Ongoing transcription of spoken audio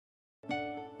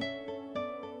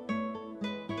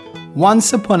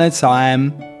Once upon a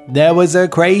time, there was a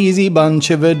crazy bunch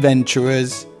of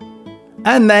adventurers,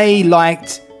 and they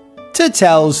liked to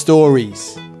tell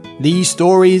stories. These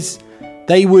stories,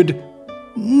 they would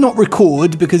not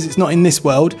record because it's not in this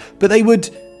world, but they would,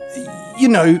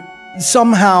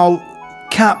 somehow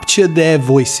capture their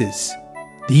voices.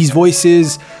 These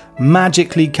voices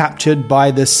magically captured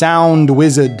by the sound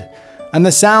wizard. And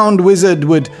the sound wizard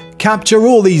would capture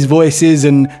all these voices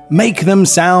and make them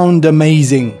sound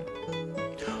amazing.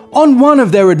 On one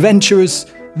of their adventures,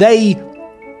 they,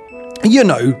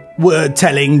 were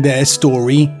telling their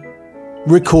story,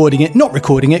 recording it, not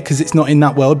recording it because it's not in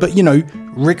that world, but,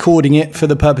 recording it for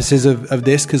the purposes of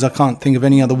this, because I can't think of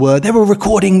any other word. They were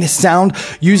recording this sound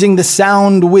using the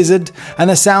sound wizard, and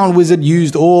the sound wizard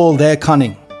used all their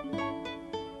cunning.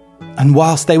 And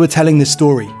whilst they were telling the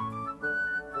story,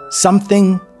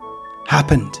 something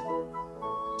happened.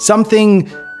 Something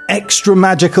extra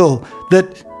magical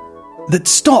that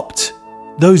stopped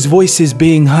those voices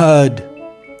being heard.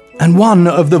 And one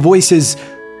of the voices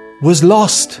was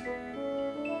lost.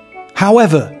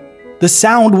 However, the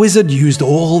sound wizard used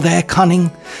all their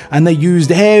cunning, and they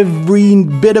used every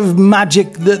bit of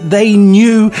magic that they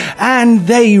knew, and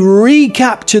they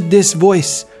recaptured this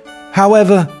voice.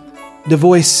 However, the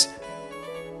voice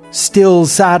still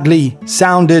sadly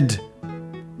sounded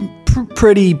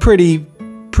pretty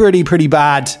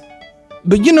bad.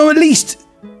 But at least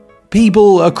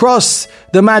people across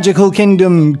the magical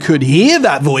kingdom could hear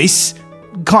that voice,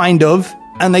 kind of,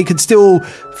 and they could still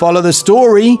follow the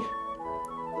story.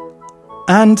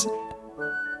 And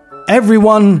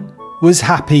everyone was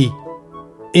happy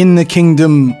in the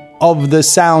kingdom of the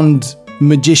sound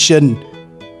magician.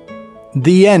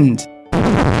 The end.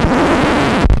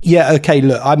 Yeah, okay,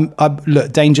 look,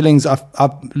 look, Dangerlings,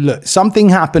 look, something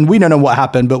happened. We don't know what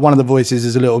happened, but one of the voices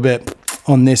is a little bit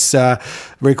on this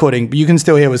recording, but you can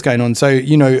still hear what's going on. So,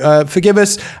 forgive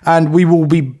us, and we will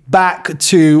be back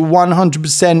to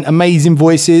 100% amazing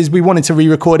voices. We wanted to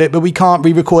re-record it, but we can't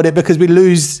re-record it because we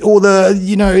lose all the,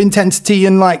 intensity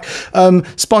and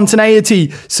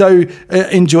spontaneity. So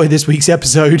enjoy this week's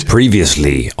episode.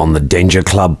 Previously on the Danger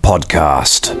Club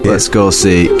podcast. Let's go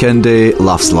see Kendi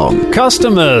Laughs Long.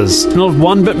 Customers. Not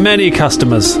one, but many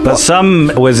customers. But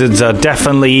some wizards are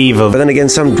definitely evil. But then again,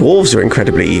 some dwarves are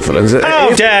incredibly evil. How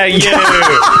dare you!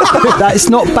 That's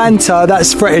not banter,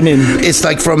 that's threatening. It's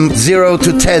like from 0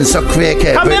 to 10, so quick.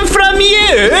 Coming from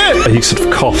you! He sort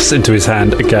of coughs into his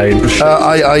hand again.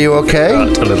 Are you okay?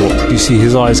 A little. You see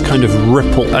his eyes kind of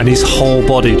ripple, and his whole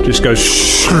body just goes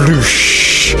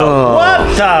sloosh. Oh.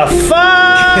 What the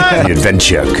fuck? The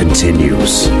adventure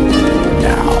continues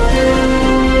now.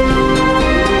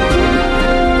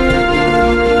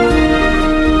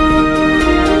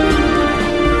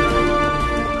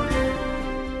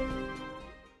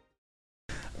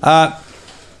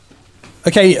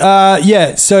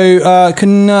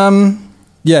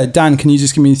 Dan, can you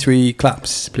just give me 3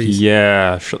 claps, please?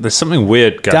 Yeah, sure. There's something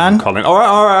weird going Dan? on, Colin.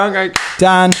 All right, okay.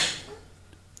 Dan,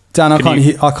 I can't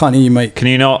hear you, mate. Can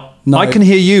you not? No. I can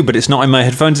hear you, but it's not in my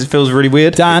headphones. It feels really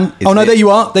weird. Dan, there you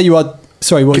are.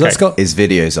 Sorry, what was that, Scott? His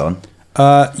video's on.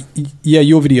 Yeah,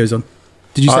 your video's on.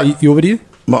 Did you say your video?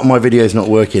 My video's not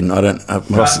working. I don't have...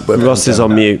 Ross is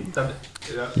on mute.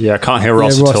 Yeah, I can't hear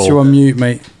Ross at all. Ross, you're on mute,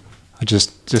 mate. I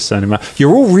just sent him out.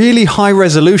 You're all really high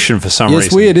resolution for some reason.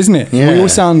 It's weird, isn't it? Yeah. We all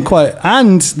sound quite...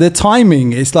 And the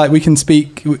timing, it's like we can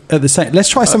speak at the same... Let's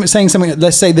try saying something...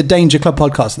 Let's say the Danger Club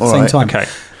podcast at the same time. Okay.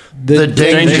 The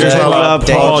Danger Club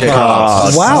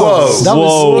podcast. Wow.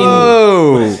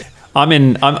 Whoa. I'm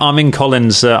in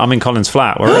Colin's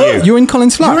flat. Where are you? You're in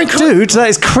Colin's flat? Dude, that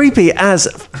is creepy as...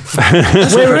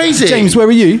 That's crazy. James, where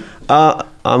are you?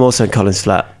 I'm also in Colin's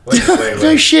flat. Wait.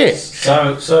 No shit.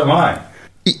 So am I.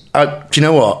 Do you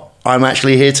know what? I'm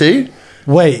actually here too.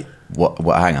 Wait. What?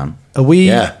 Hang on. Are we...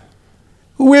 Yeah.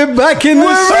 We're back in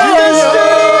the studio!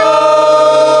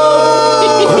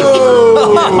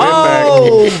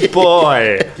 Oh,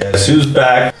 boy. Guess who's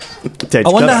back? I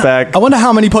wonder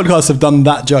how many podcasts have done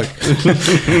that joke.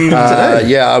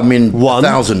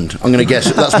 1,000. I'm going to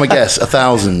guess. That's my guess.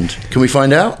 1,000. Can we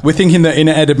find out? We're thinking that in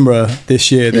Edinburgh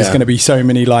this year, there's going to be so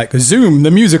many Zoom, the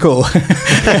musical.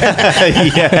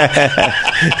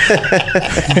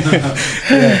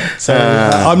 So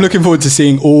I'm looking forward to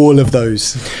seeing all of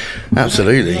those.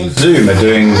 Absolutely. Zoom are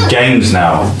doing games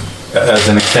now as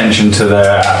an extension to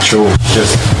their actual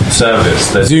just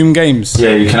service. Zoom games.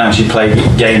 Yeah, you can actually play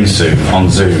games on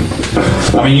Zoom.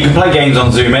 I mean, you can play games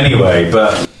on Zoom anyway,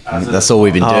 but that's all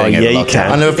we've been doing. Yeah, you can.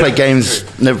 I never play games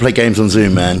on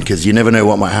Zoom, man, because you never know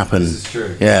what might happen. This is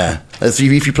true. Yeah. If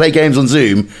you play games on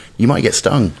Zoom, you might get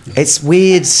stung. It's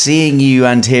weird seeing you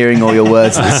and hearing all your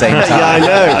words at the same time.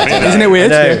 Yeah, I know. Isn't it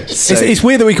weird? No. It's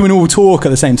weird that we can all talk at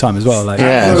the same time as well. Like,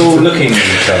 Yeah. We're all looking at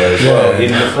each other as well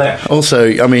in the flesh.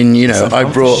 Also, I mean, I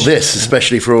brought this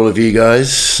especially for all of you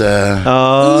guys.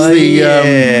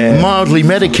 Mildly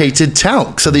medicated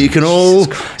talc, so that you can all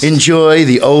enjoy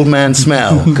the old man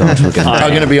smell. God, I'm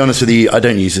going to be honest with you, I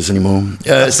don't use this anymore.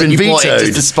 It's been you bought it vetoed.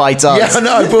 just to spite us. Yeah,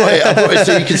 no, I brought it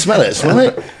so you can smell it. Smell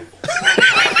it?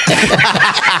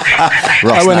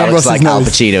 Ross went now up looks like Ross's Al nose.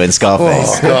 Pacino in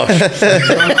Scarface. Oh, gosh.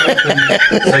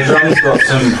 So Drum's got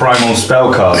some primal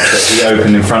spell cards that he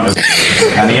opened in front of me,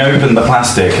 and he opened the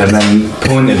plastic and then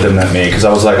pointed them at me because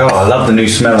I was like, oh, I love the new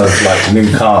smell of like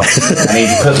new cards, and he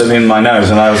put them in my nose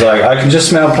and I was like, I can just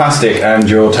smell plastic and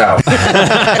your towel.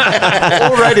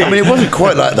 Already. I mean, it wasn't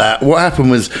quite like that. What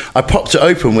happened was I popped it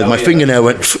open with my fingernail,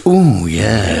 went, ooh,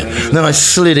 yeah. And then I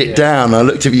slid it down. I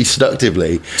looked at you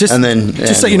seductively. And then,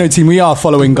 just so you know, team, we are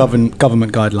following government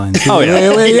guidlines. Oh,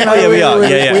 yeah. We are.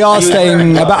 Yeah. We are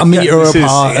staying about a metre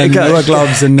apart, and there are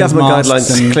gloves and there's government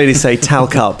masks guidelines and clearly say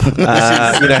talc up. We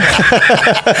had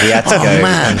to go.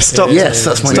 man. Stop. Yes,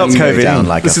 that's my Stop new- COVID. Down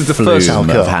like This a is the flume first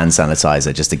of hand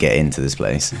sanitizer just to get into this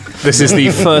place. This is the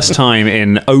first time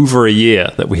in over a year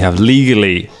that we have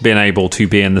legally been able to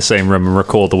be in the same room and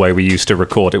record the way we used to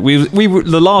record it.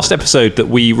 The last episode that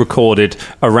we recorded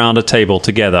around a table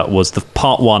together was the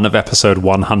part 1 of episode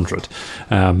 100,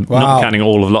 not counting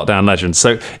all of Lockdown Legends.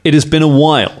 So it has been a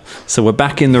while. So we're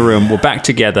back in the room. We're back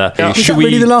together. Is that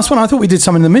really the last one? I thought we did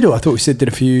some in the middle. I thought we did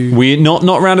a few. We not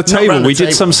around a table. around a We did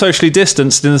table. some socially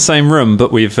distanced in the same room,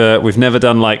 but we've never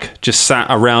done like just sat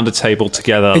around a table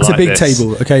together. It's like a big this.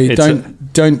 table. Okay, It's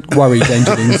don't worry,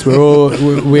 Dangerlings.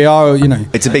 We are.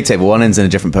 It's a big table. One end's in a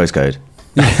different postcode.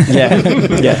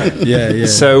 Yeah.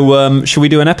 So should we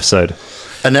do an episode?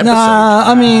 An episode. Nah,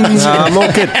 I mean, I'm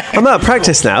all good. I'm out of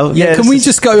practice now. yeah. Can we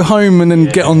just go home and then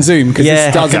get on Zoom because Yeah,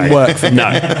 this doesn't okay. work for me.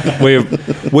 No,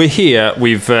 we're here.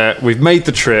 We've made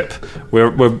the trip.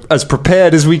 We're as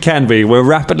prepared as we can be. We're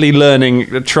rapidly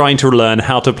trying to learn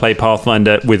how to play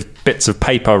Pathfinder with bits of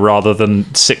paper rather than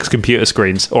 6 computer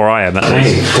screens, or I am at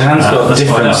least. Hey, Dan's got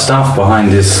different stuff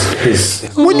behind his.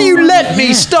 Will you let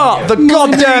me start the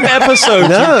goddamn episode,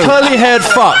 No. you curly-haired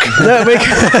fuck? No,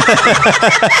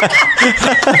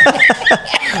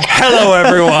 Hello,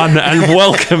 everyone, and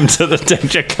welcome to the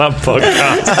Danger Club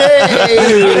podcast.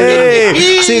 Hey.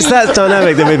 See, it's that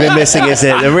dynamic that we've been missing, is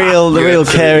it? The real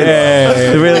caring,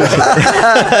 the real in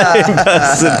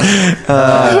person.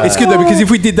 It's good though because if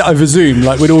we did that over Zoom,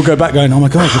 like we'd all go back going, "Oh my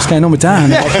god, what's going on with Dan?"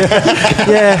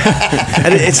 Yeah,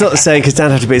 and it's not the same because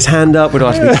Dan had to put his hand up. We'd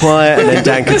have to be quiet, and then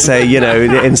Dan could say,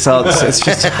 the insults. It's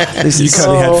just this You is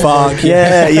curly-haired fuck.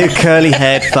 Yeah, you curly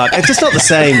head fuck. It's just not the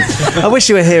same. I wish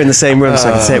you were here in the same room so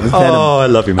I could say it with venom. Oh, I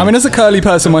love you, man. I mean, as a curly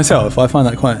person myself, I find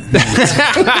that quite.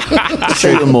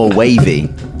 Show them more wavy.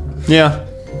 Yeah,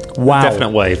 Wow. definite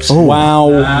waves.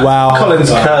 Wow. Colin's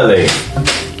curly.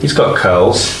 He's got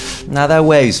curls. Now they're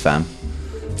waves, fam.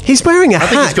 He's wearing a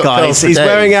think he's hat, got guys. curls for He's days.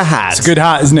 wearing a hat. It's a good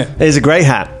hat, isn't it? It's a great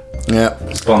hat. Yeah.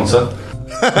 Sponsor.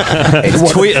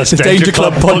 Tweet us, The Danger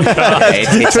Club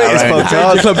podcast. It's our own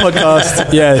hat. Danger Club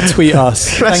podcast. Yeah, tweet us.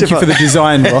 Thank you for the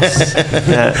design, Ross.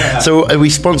 So are we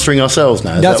sponsoring ourselves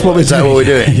now? That's what we're Is that doing. what we're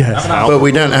doing? Yes. But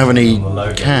we don't have any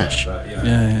cash.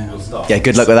 Yeah,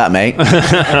 good luck with that, mate. I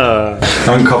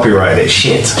haven't copyrighted it.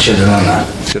 Shit, I should have done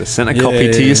that. Should have sent a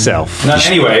copy to yourself. No,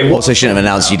 anyway, Also, shouldn't have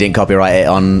announced you didn't copyright it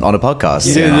on a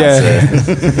podcast. Yeah.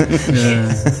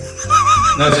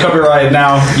 no, it's copyrighted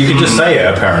now. You can just say it,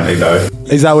 apparently, though.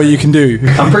 Is that what you can do?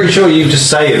 I'm pretty sure you just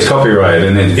say it's copyrighted,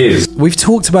 and it is. We've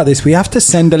talked about this. We have to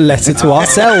send a letter to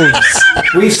ourselves.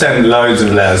 We've sent loads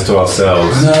of letters to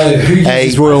ourselves. No, who A,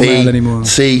 uses Royal B, Mail anymore?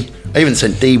 C. I even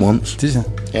sent D once. Did you?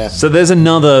 So there's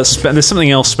there's something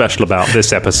else special about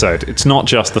this episode. It's not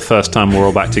just the first time we're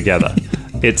all back together.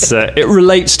 It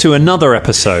relates to another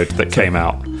episode that came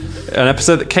out. An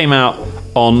episode that came out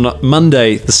on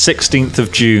Monday, the 16th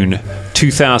of June,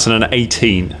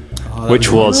 2018, which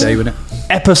was Day, wasn't it?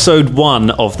 episode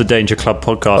 1 of the Danger Club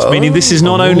podcast, meaning this is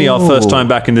not only our first time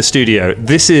back in the studio,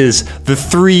 this is the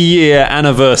 3-year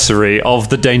anniversary of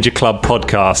the Danger Club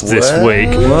podcast this week.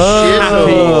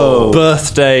 Happy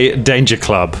birthday, Danger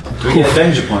Club. Do we get a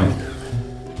danger point?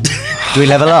 Do we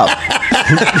level up?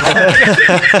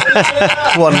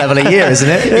 1 level a year, isn't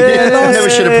it? I never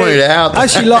should have pointed it out.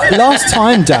 Actually, last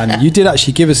time, Dan, you did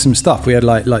actually give us some stuff. We had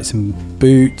like some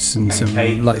boots and some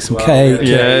cake.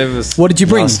 Yeah, it was. What did you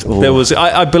bring? There was,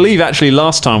 I believe, actually,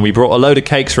 last time we brought a load of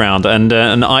cakes round, and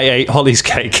I ate Holly's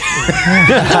cake.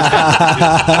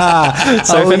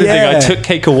 So if anything, I took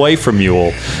cake away from you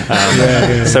all.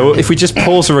 So if we just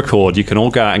pause the record, you can all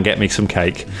go out and get me some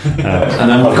cake. And then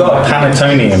I've got a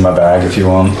panettone in my bag if you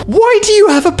want. Why do you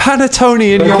have a panettone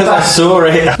in your Because I saw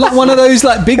it. Like one of those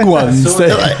like big ones.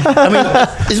 I mean,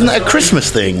 isn't that a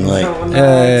Christmas thing? Like,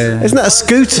 Isn't that a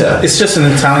scooter? It's just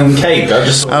an Italian cake. I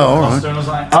just all right. I was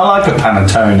like, I like a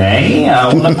panettone.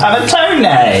 I want a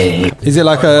panettone. Is it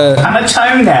like a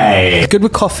Panettone. good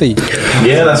with coffee?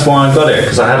 Yeah, that's why I got it,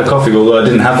 because I had a coffee, although I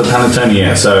didn't have the panettone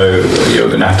yet, so you're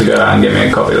going to have to go out and get me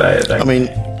a coffee later. I mean,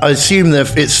 I assume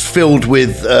that it's filled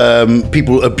with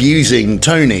people abusing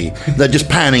Tony. They're just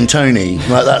panning Tony.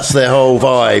 Like, that's their whole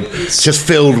vibe. It's just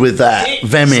filled with that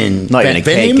venom. Not even a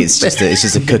Venom? cake. It's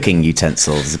just a cooking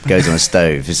utensil. It goes on a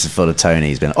stove. It's full of Tony.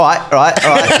 He's been all right.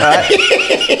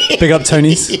 Big up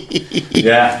Tony's.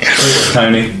 Yeah,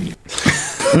 Tony.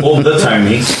 Or the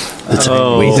Tony.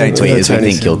 We don't tweet us. We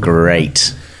think you're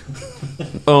great.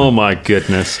 Oh my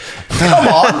goodness. Come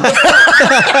on,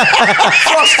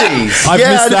 Frosties. I've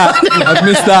missed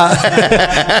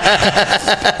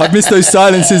that. I've missed those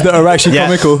silences that are actually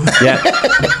comical. Yeah.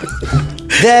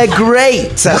 They're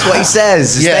great. That's what he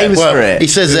says. He's famous for it. He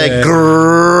says they're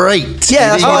great.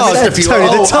 Yeah, that's what I said. Tony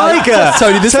the Tiger.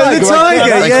 Tony the Tiger.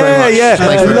 Tiger. Yeah.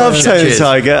 I love Tony the Cheers.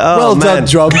 Tiger. Oh, Well man. done,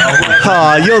 Drum.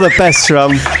 You're the best,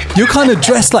 Drum. You're kind of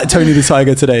dressed like Tony the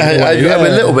Tiger today. in a way, A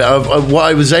little bit. What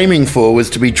I was aiming for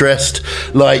was to be dressed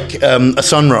like a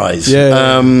sunrise.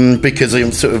 Because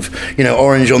I'm sort of,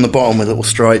 orange on the bottom with little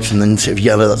stripes, and then sort of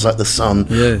yellow. That's like the sun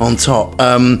on top.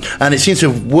 And it seems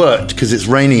to have worked because it's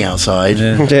raining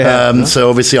outside. So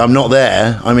obviously I'm not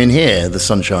there. I'm in here. The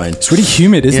sunshine. It's really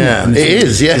humid, isn't it? It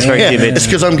is. Yeah, It's very humid. It's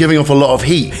because I'm giving off a lot of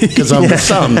heat because I'm the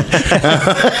sun.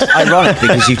 Ironic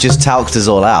because you've just talked us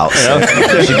all out. So you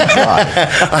shouldn't try.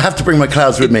 I have to bring my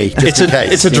clouds with me just in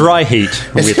case. It's a dry heat.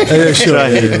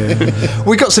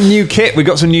 We got some new kit. We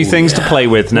got some new things to play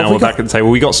with now. We're back at the table.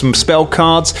 We got some spell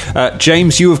cards.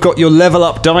 James, you have got your level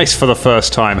up dice for the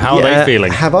first time. How are they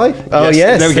feeling? Have I? Oh,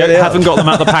 yes. There we go. Haven't got them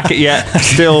out the packet yet.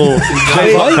 Still.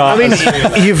 I mean,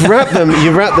 you've wrapped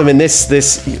them in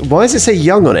this. Why does it say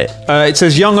young on it? It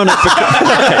says young on it.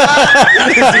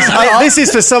 This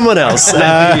is for someone else.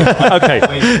 Okay,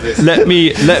 let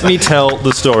me tell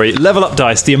the story. Level Up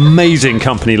Dice, the amazing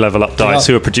company Level Up Dice,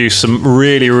 who have produced some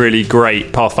really, really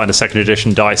great Pathfinder 2nd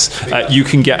Edition dice. You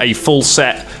can get a full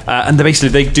set, and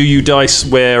they do you dice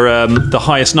where the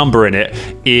highest number in it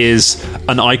is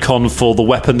an icon for the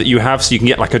weapon that you have. So you can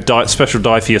get like a special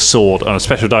die for your sword and a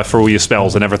special die for all your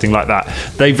spells and everything like that.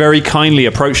 They very kindly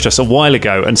approached us a while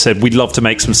ago and said, we'd love to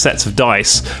make some sets of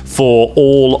dice for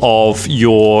all of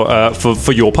your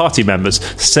for your party members.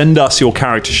 Send us your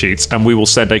character sheets and we will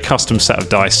send a custom set of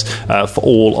dice for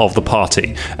all of the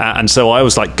party. And so I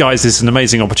was like, guys, this is an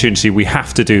amazing opportunity. We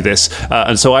have to do this.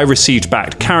 And so I received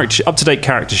back up-to-date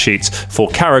character sheets for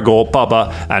Caragor,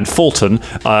 Bubba and Fulton.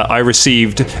 I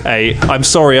received I'm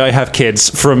sorry I have kids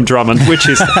from Drummond, which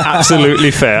is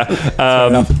absolutely fair.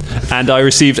 And I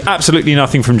received absolutely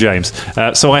nothing from James.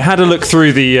 So I had a look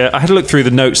through the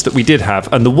notes that we did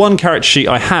have, and the one character sheet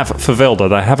I have for Velda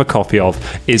that I have a copy of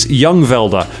is young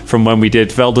Velda from when we did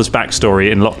Velda's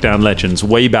backstory in Lockdown Legends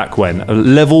way back when,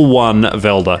 level 1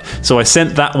 Velda. So I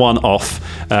sent that one off,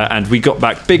 and we got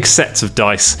back big sets of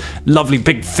dice, lovely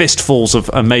big fistfuls of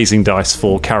amazing dice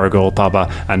for Caragor,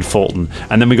 Bubba and Fulton,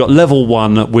 and then we got level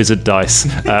 1 wizard dice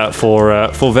for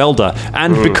Velda.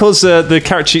 And because the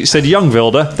character sheet said young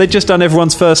Velda, they'd just done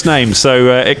everyone's first name,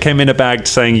 so it came in a bag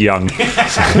saying young.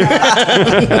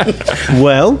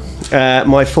 Well,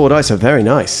 my 4 dice are very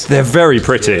nice. They're very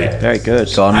pretty. Very good.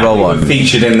 Go on, roll one.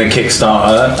 Featured in the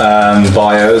Kickstarter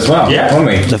bio as well. Yeah. Weren't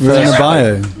we? In the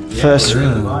bio. First,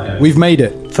 We've made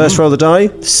it. first roll of the die,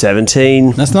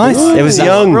 17. That's nice. It was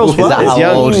young. Is that It's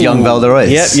how old young Velda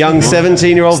is? Yep, young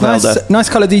 17-year-old Velda. Nice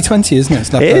colour D20, isn't it?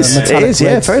 It's like It is, metallic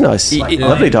yeah, red. very nice.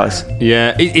 Lovely dice.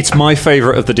 Yeah, it's my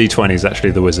favourite of the D20s,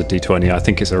 actually, the Wizard D20. I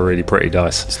think it's a really pretty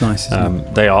dice. It's nice,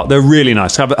 isn't it? They're really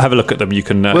nice. Have a look at them. You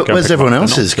can. Go Where's pick everyone them up.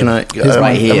 else's? Can I? It's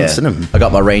right here. I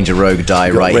got my Ranger Rogue die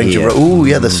right here. Oh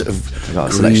yeah, the sort of Got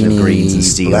a selection of greens and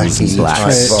steels and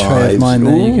blacks. Tray of mine,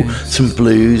 there you go. Some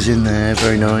blues in there,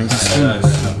 very nice.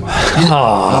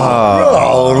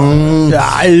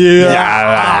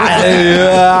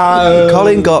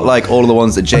 Colin got like all of the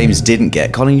ones that James didn't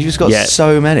get. Colin, you just got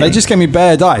so many. They just gave me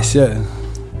bare dice, yeah.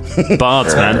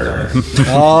 Bards, man.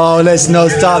 Oh, let's not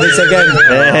start this again.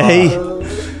 Hey.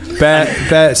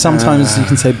 bear. Sometimes you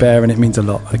can say bear and it means a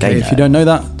lot. Okay, if you don't know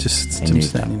that, just let you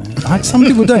know. Some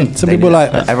people don't. Some people are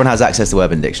like everyone has access to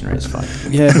Urban Dictionary. It's fine.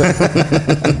 Yeah.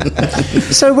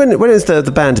 So when was the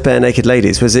band Bare Naked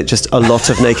Ladies? Was it just a lot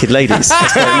of naked ladies?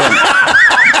 That's what it meant.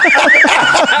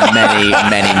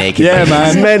 Many naked Yeah, ladies.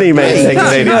 man. Many naked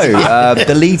ladies. No,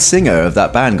 the lead singer of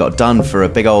that band got done for a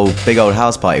big old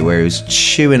house party where he was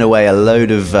chewing away a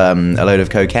load of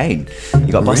cocaine.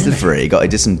 He got busted for it. He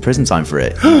did some prison time for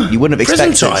it. You wouldn't have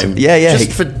expected. Prison time? Yeah.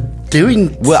 Just for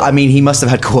doing... Well, I mean, he must have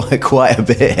had quite a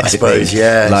bit. I suppose, think.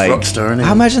 yeah. Like, He's a rock star, isn't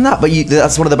he? imagine that. But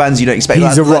that's one of the bands you don't expect.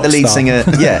 He's like, a rock the lead star. singer.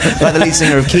 Yeah, like the lead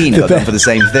singer of Keane got done for the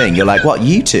same thing. You're like, what?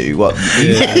 You two? What?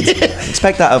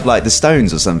 Expect that of like the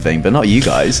Stones or something, but not you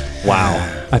guys.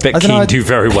 Wow. I bet don't know, Keane do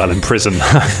very well in prison.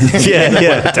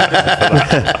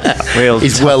 Real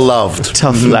He's well loved.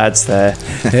 tough lads there.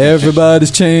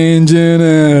 everybody's changing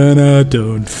and I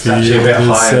don't feel Actually a bit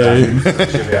the same. higher.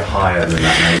 Actually a bit higher than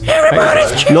that,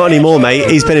 mate. Not anymore, mate.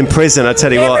 He's been in prison. I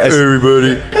tell you what.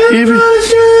 Everybody.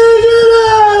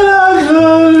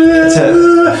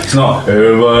 It's not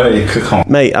everybody. Come on.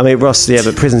 Mate, I mean, Ross, yeah,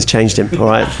 but prison's changed him, all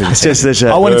right? It's just this.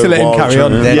 I wanted to let him carry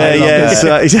on. They're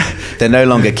Yeah. They're no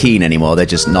longer keen anymore. They're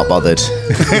just not bothered.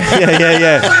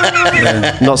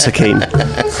 Yeah. Not so keen.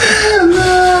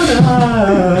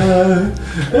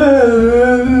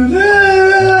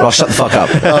 Ross, shut the fuck up.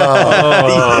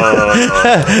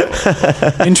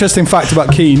 Interesting fact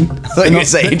about Keane. I thought you were going to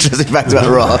say interesting fact about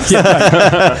Ross.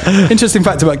 Interesting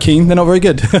fact about Keane. They're not very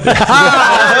good.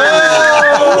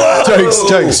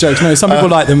 Jokes. No, some people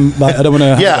like them. Like, I don't want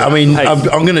to. Yeah, I mean, I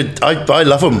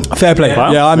love them. Fair play.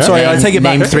 Yeah, I'm sorry. I take it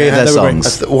back. Name 3 of their They were great.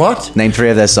 songs. What? Name 3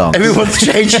 of their songs. Everyone's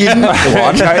changing. and the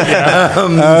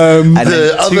then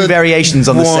 2 other variations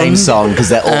on the same one, song because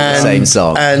they're all the same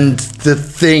song. And the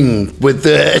thing with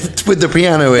the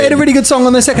piano They had a in. really good song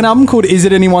on their second album called "Is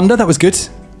It Any Wonder?" That was good.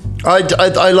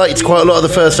 I liked quite a lot of the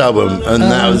first album, and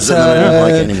I don't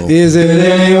like it anymore. Is it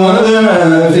any wonder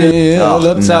I feel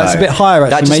upside? It's a bit higher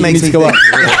actually. That just mate. makes You need me to go up.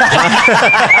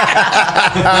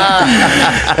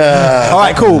 All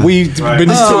right, cool. We've been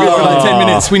talking for like 10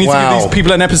 minutes. We need to give these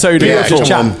people an episode Yeah, to come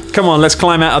chat. on. Come on, let's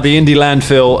climb out of the indie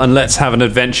landfill and let's have an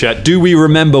adventure. Do we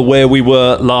remember where we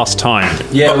were last time?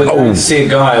 Yeah, we're going to see a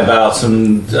guy about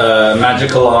some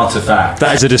magical artifact.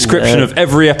 That is a description of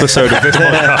every episode of this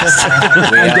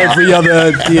podcast. And every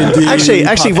other D&D.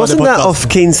 Actually, wasn't that off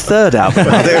Keane's third album?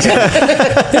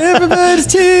 Everybody's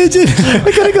changing.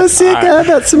 We're gonna go see a guy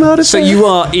about some artifact. So you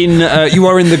are in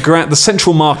the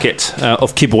central market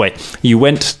of Kibwe. You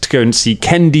went to go and see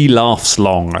Kendi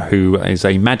Laughslong, who is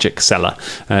a magic seller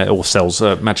or sells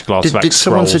magical artifacts. Did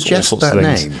someone scrolls, suggest all sorts of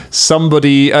that things. name?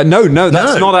 Somebody? No,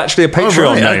 that's not actually a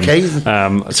Patreon name. Okay.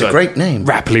 It's a great name.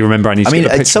 Rapidly remember, I need to get a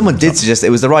picture. Someone did suggest it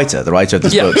was the writer of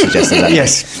this book suggested that.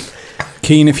 Yes.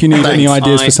 Keen, if you need any Thanks.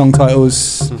 ideas for song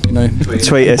titles,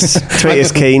 Tweet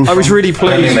us, Keane. I was really I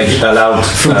don't think pleased. they get allowed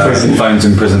phones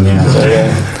in prison. Yeah.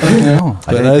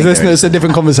 So, It's a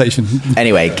different conversation.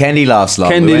 Anyway, Kendi Laughslong.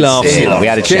 Kendi Laughslong. We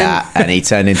had a chat and he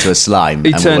turned into a slime.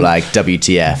 And we were like,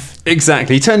 WTF.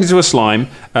 Exactly, he turned into a slime.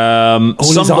 his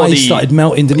eyes started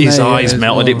melting, didn't his they? eyes Yeah,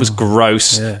 melted. oh. It was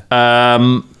gross. Yeah.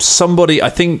 Somebody, I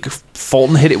think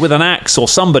Fulton hit it with an axe, or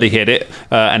somebody hit it,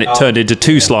 and it turned into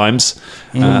 2 slimes.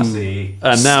 And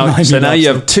now, Slimy you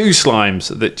Laughslong. have 2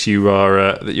 slimes that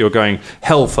you're going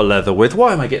hell for leather with.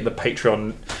 Why am I getting the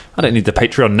Patreon? I don't need the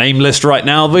Patreon name list right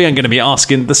now. We ain't going to be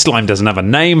asking. The slime doesn't have a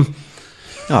name.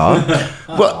 Oh,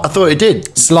 Well, I thought it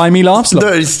did. Slimy Laughslong.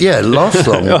 No, last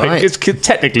long, right? It's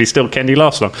technically still Kendi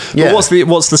Laughslong. Yeah. But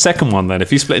what's the second one then?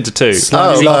 If you split into 2,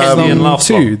 Slimy Is it Kendi and Laughslong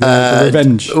 2, Laughslong? the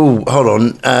Revenge. Oh, hold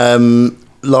on.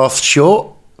 Last Short?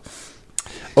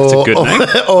 That's a good name.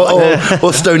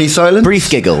 or Stony Silence? brief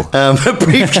giggle.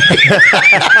 Brief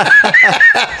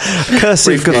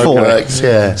Cursive giggle, guffaw. correct,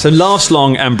 yeah. So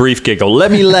Laughslong and Brief Giggle.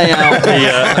 Let me lay out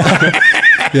the.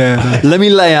 Let me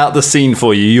lay out the scene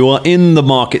for you. You are in the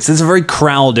markets. There's a very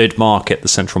crowded market, the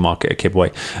central market at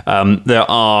Kibwe.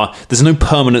 There's no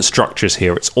permanent structures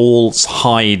here. It's all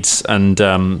hides and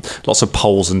lots of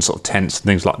poles and sort of tents and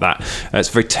things like that. It's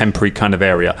a very temporary kind of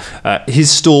area. His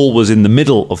stall was in the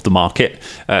middle of the market.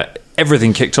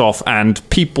 Everything kicked off, and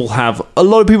a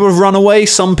lot of people have run away.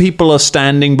 Some people are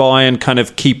standing by and kind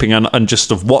of keeping and just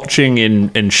sort of watching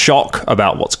in shock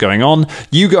about what's going on.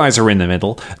 You guys are in the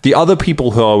middle. The other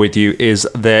people who are with you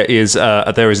there is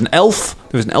an elf.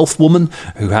 There's an elf woman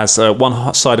who has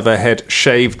one side of her head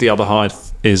shaved, the other side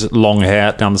is long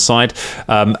hair down the side,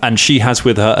 and she has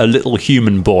with her a little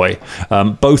human boy.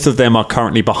 Both of them are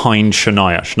currently behind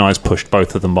Shania. Shania's pushed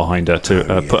both of them behind her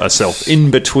to put herself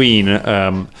in between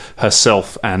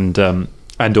herself and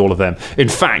and all of them. In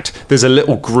fact, there's a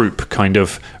little group kind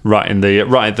of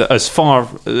as far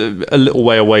a little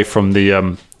way away from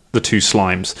the two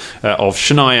slimes of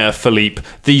Shania, Philippe,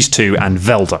 these two, and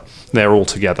Velda. They're all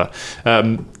together.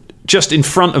 Just in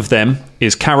front of them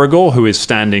is Karagor, who is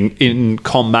standing in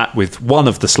combat with one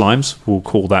of the slimes. We'll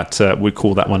call that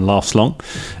one Laughslong.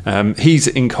 He's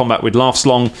in combat with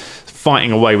Laughslong,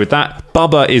 fighting away with that.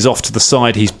 Bubba is off to the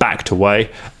side. He's backed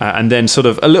away. And then sort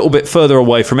of a little bit further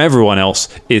away from everyone else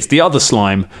is the other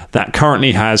slime that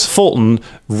currently has Fulton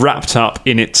wrapped up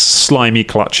in its slimy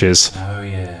clutches. Oh,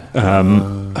 yeah.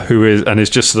 Who is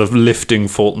just sort of lifting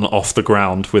Fulton off the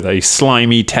ground with a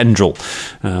slimy tendril.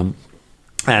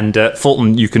 And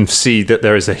Fulton, you can see that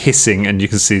there is a hissing, and you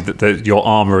can see that your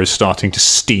armour is starting to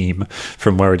steam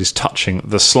from where it is touching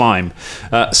the slime.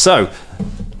 This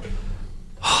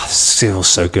feels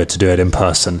so good to do it in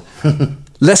person.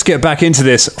 Let's get back into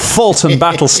this. Fulton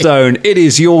Battlestone, it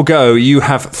is your go. You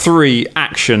have 3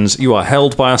 actions. You are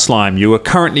held by a slime. You are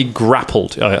currently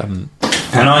grappled.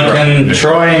 And I can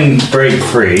try and break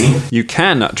free. You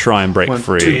can try and break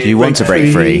free. Do you want to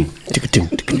break free?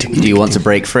 Do you want to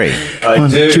break free? I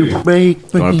do. You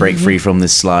want to break free from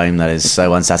this slime that is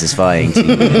so unsatisfying to you?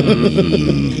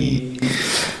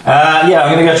 Yeah,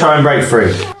 I'm going to go try and break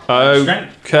free.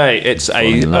 Okay, it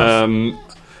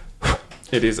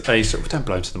is a sort of, don't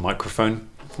blow into the microphone.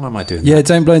 Why am I doing that? Yeah,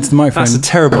 don't blow into the microphone. That's a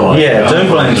terrible idea. Yeah, don't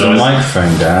blow into the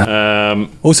microphone, Dan.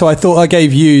 Also, I thought I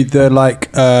gave you the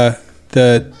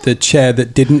chair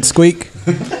that didn't squeak,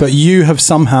 but you have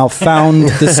somehow found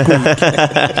the squeak.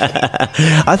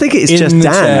 I think it's just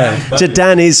Dan.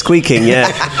 Dan is squeaking, yeah.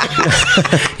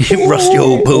 Rusty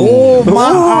old boom. Oh,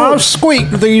 my heart squeak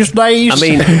these days. I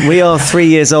mean, we are 3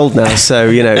 years old now, so,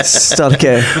 it's start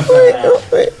again.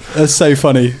 That's so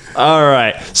funny. All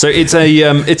right, so it's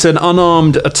an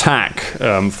unarmed attack,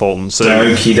 Fulton. So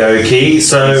Okie dokie.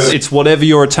 So it's whatever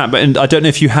your attack, but I don't know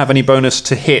if you have any bonus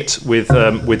to hit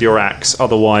with your axe.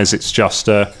 Otherwise, it's just.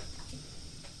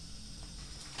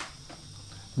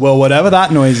 Well, whatever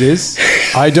that noise is,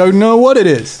 I don't know what it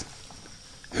is.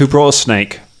 Who brought a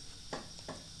snake?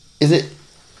 Is it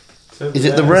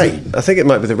the rain? I think it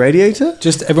might be the radiator.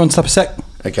 Just everyone stop a sec.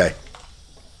 Okay.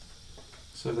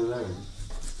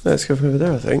 Let's go from over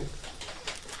there, I think.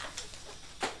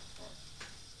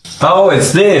 Oh,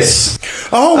 it's this.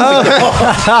 Oh my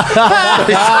God.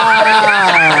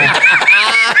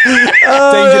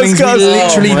 Dangerlings, we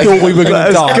literally thought we were going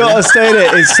to die. I've got to say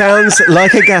it sounds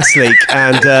like a gas leak,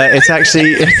 and it's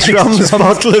actually Drum's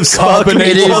bottle of sparkling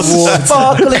water.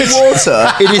 Sparkling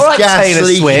water. It is gas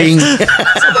leaking.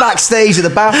 Backstage at the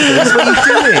bathroom. That's what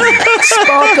you're doing.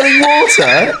 Sparkling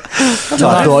water.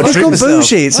 It's gone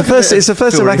bougie. It's the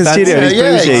first time back in the studio. It's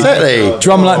bougie. Exactly.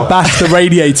 Drum bashed the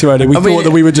radiator earlier. We thought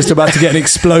that we were just about to get an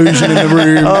explosion in the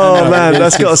room. Oh man,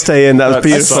 that's got to stay in. That was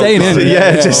beautiful. Staying in.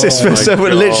 Yeah, just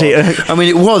literally. I mean,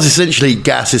 it was essentially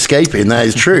gas escaping. That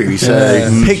is true. So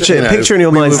picture in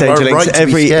your mind, Dangerlings,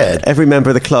 every member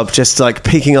of the club just like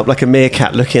peeking up like a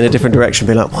meerkat, looking in a different direction,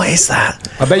 being like, "What is that?"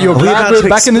 I bet you're glad we're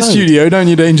back in the studio, don't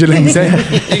you, Dangerlings?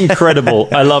 Incredible.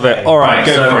 I love it. All right,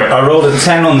 go for it. I rolled a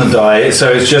 10 on the die, so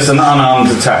it's just an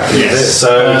unarmed attack. Yes.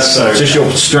 So just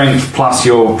your strength plus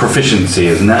your proficiency,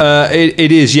 isn't it?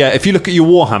 It is, yeah. If you look at your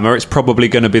Warhammer, it's probably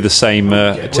going to be the same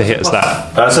to hit as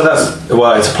that. So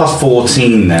it's a plus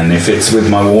 14 then, if it's with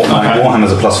my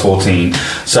Warhammer's a plus 14.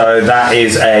 So that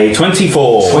is a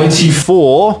 24.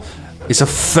 24 is a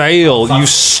fail. You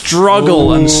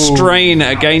struggle and strain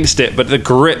against it, but the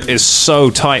grip is so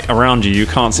tight around you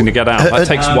can't seem to get out. That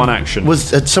takes one action.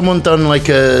 Had someone done like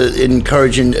a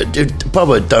encouraging?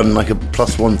 Bubba done like a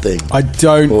 +1 thing? I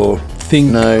don't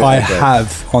think I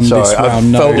have on this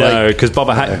round. No, because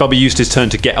Bubba used his turn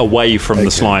to get away from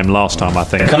the slime last time, I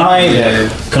think. Can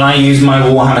I use my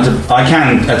Warhammer to? I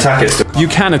can attack it. You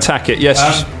can attack it,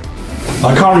 yes.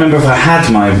 I can't remember if I had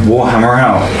my Warhammer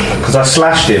out because I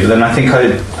slashed it, but then I think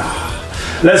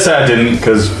let's say I didn't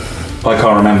because I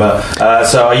can't remember.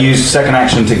 So I used second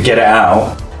action to get it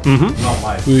out. Mm-hmm.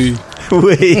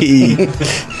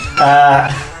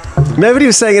 Nobody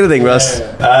was saying anything, Russ.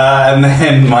 And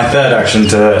then my third action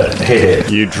to hit it.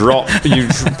 You pull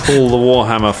the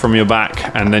Warhammer from your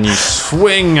back, and then you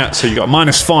swing. So you got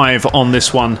 -5 on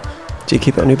this one. Do you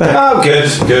keep it on your back? Oh,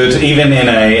 good. Even in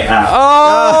a app.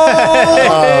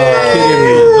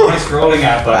 Nice rolling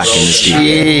out back.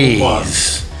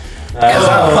 Jeez.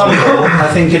 I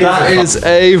think that is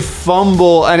a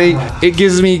fumble, and it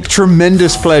gives me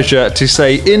tremendous pleasure to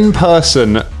say in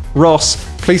person, Ross,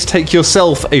 please take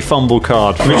yourself a fumble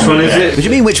card. Which one is it? What do you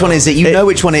mean, which one is it? You know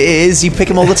which one it is. You pick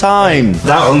them all the time.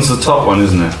 That one's the top one,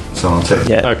 isn't it? So I'll take it.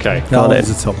 Yeah. Okay. That is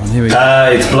the top one. Here we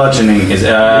go. It's bludgeoning.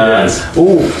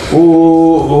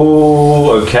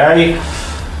 Okay.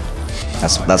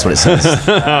 That's what it says.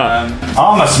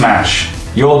 Armor smash.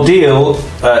 Your deal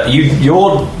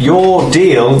deal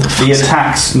the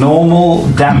attack's normal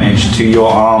damage to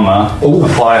your armor.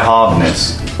 Applying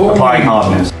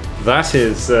hardness. That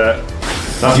is.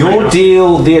 Your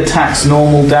deal the attack's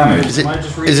normal damage. Is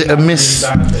it a miss?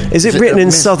 Is it written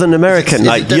in Southern American?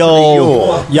 Like,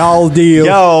 Y'all deal.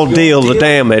 y'all deal the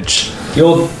damage.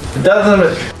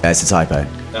 It's a typo.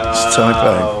 It's a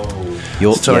typo.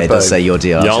 It does say your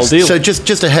deal. Y'all deal. So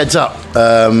just a heads up,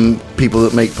 people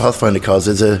that make Pathfinder cards.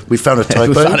 We found a typo.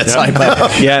 We found a typo.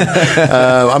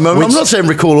 Yeah. I'm not saying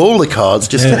recall all the cards.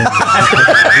 Just Yeah.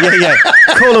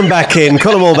 Call them back in.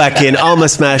 Call them all back in. Armor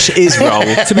smash is wrong.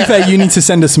 To be fair, you need to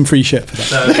send us some free shit for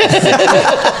that.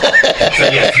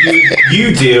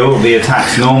 You deal the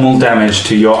attack's normal damage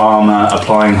to your armor,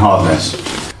 applying hardness.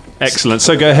 Excellent.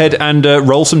 So go ahead and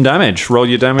roll some damage. Roll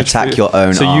your damage. Attack your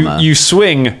own armor. So you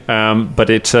swing, but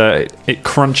it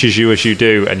crunches you as you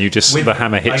do, and the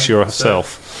hammer hits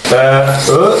yourself.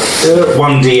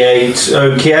 1d8.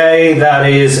 Okay, that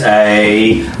is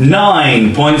a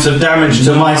 9 points of damage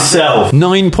to myself.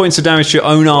 9 points of damage to your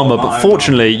own armor, but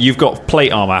fortunately you've got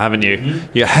plate armor, haven't you?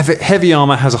 Mm-hmm. Your heavy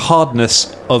armor has a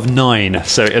hardness of 9,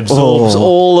 so it absorbs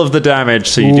all of the damage,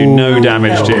 so you do no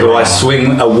damage to Do your I armor. swing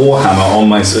a warhammer on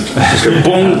myself? Just go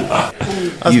boom.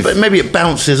 maybe it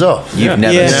bounces off. You've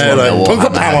never swung a like,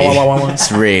 warhammer, have you?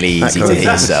 It's really easy to hit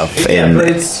yourself Yeah, in. but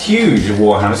it's huge, a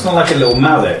warhammer. It's not like a little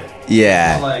mallet.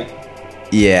 Yeah. Like,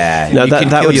 Yeah, No, you that can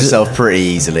kill would- yourself pretty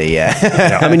easily,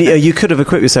 yeah. I mean, you could have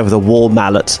equipped yourself with a wall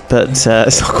mallet, but it's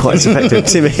not quite as effective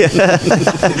to me.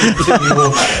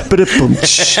 But a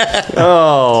bunch.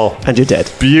 Oh, And you're dead.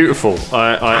 beautiful.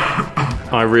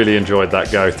 I really enjoyed that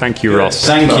go. Thank you, Ross.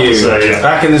 thank you.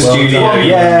 Back in the studio.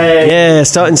 Yay! Yeah,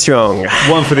 starting strong.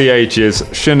 One for the ages.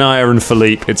 Shania and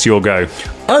Philippe, it's your go.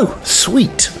 Oh,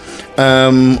 sweet.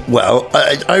 Well,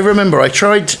 I remember I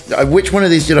tried. Which one of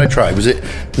these did I try? Was it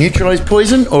neutralize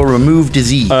poison or remove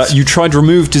disease? You tried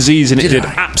remove disease and it Did did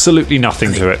I? absolutely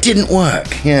nothing to it. Didn't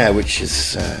work. Yeah, which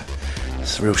is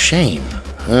it's a real shame.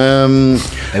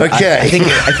 Okay. I think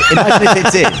imagine if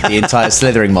it did, the entire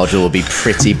Slithering module would be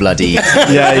pretty bloody.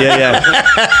 Yeah.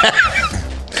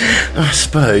 I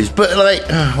suppose, but like,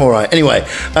 all right. Anyway,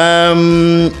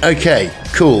 okay,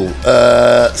 cool.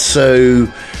 So,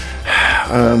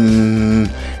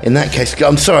 in that case,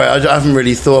 I'm sorry, I haven't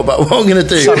really thought about what I'm going to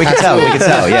do. We can tell,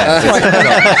 yeah.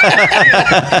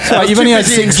 Right, you've only had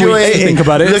 6 weeks to think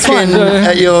about it. It's Looking fine.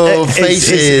 at your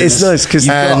faces. It's nice because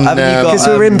haven't you got,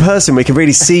 we're in person, we can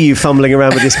really see you fumbling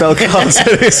around with your spell cards.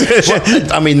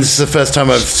 I mean, this is the first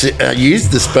time I've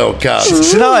used the spell card. Shania,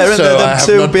 So I them have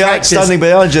two not practiced. standing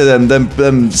behind you,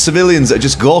 them civilians that are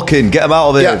just gawking. Get them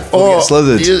out of here before we get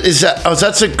slithered. Is that? Oh,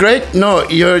 that's a great. No,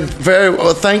 you're very.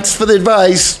 Well, thanks for the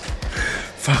advice.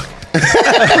 Fuck.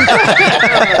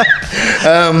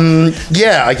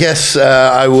 Yeah, I guess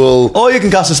I will. Or you can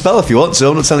cast a spell if you want to.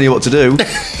 I'm not telling you what to do.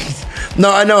 No,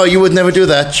 I know you would never do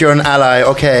that. You're an ally.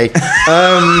 Okay.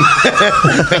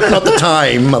 Not the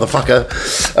time, motherfucker.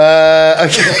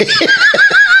 Okay.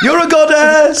 You're a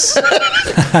goddess!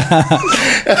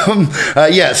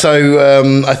 Yeah,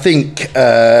 so I think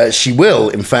she will,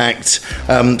 in fact,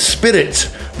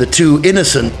 spirit the two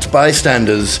innocent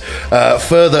bystanders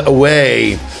further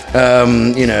away.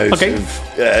 Okay.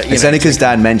 It's only because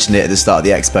Dan mentioned it at the start of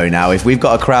the expo now. If we've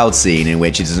got a crowd scene in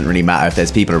which it doesn't really matter if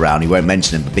there's people around, he won't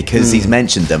mention them. But because he's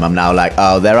mentioned them, I'm now like,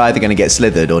 oh, they're either going to get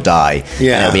slithered or die.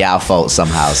 Yeah. And it'll be our fault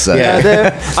somehow. So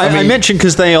Yeah. I mentioned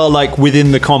because they are like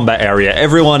within the combat area.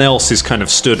 Everyone else is kind of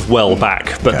stood well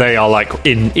back, but they are like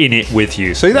in it with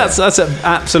you. So that's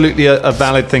absolutely a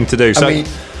valid thing to do. So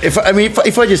If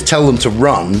I just tell them to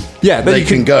run, Yeah, then they you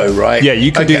can go, right? Yeah,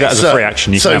 you can do that as a free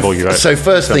action. You can have all your. So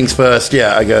first things first,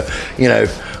 yeah, I go,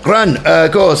 run,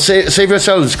 go, save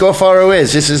yourselves, go far away.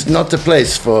 This is not the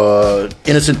place for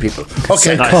innocent people.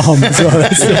 Okay. Calm as well.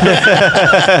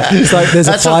 It's like there's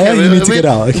a That's fire, okay. you need to get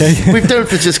out, okay? We've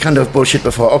dealt with this kind of bullshit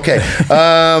before. Okay.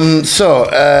 So,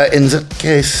 in that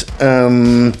case,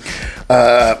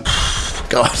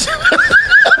 God.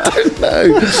 I don't know.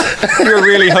 You were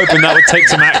really hoping that would take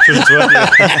some actions, weren't you?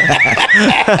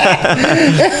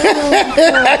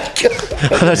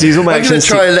 I'll have to use all my I'm going to actions.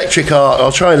 try electric art.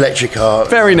 I'll try electric art.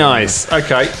 Very nice.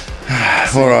 Okay.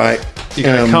 All right.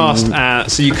 You're going to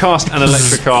cast. So you cast an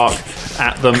electric arc,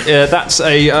 at them. That's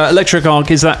a electric arc.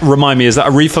 Remind me, is that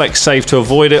a reflex save to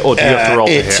avoid it, or do you have to roll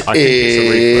to hit? I think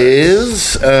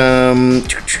it's a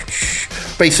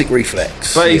reflex. Basic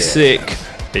reflex.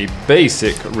 A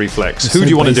basic reflex. Who do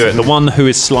you want to do it? The one who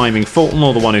is sliming Fulton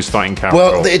or the one who's fighting Carol?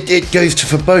 Well, it goes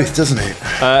for both, doesn't it?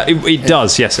 It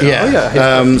does, yes.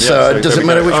 Yeah. So does it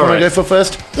matter which one I go for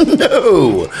first?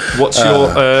 No. What's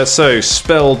your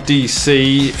spell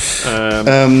DC?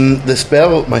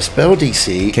 My spell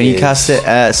DC. Can you cast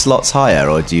it slots higher,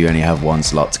 or do you only have one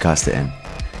slot to cast it in?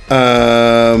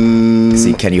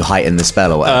 See, can you heighten the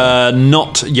spell or whatever?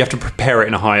 Not. You have to prepare it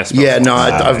in a higher spell. Yeah, no,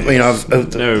 I've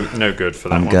no good for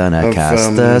that. I'm gonna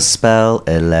cast the spell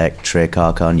Electric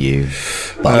Arc on you,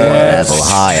 but one level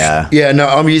higher. Yeah, no,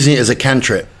 I'm using it as a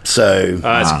cantrip. So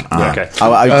okay.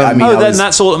 Then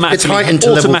that's automatically. It's heightened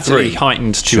to level 3.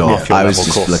 Heightened to Sure, half your I was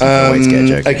level just course. looking for a way to get a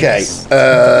joke. Okay.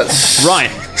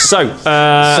 Right. So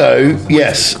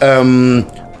yes.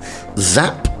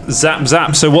 Zap.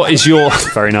 Zap. So what is your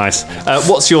very nice?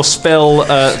 What's your spell?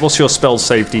 What's your spell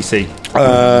save DC?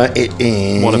 It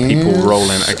is. What are people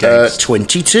rolling against?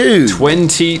 22.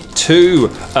 22.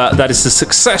 That is a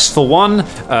successful one.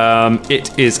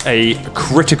 It is a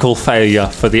critical failure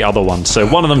for the other one. So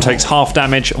one of them takes half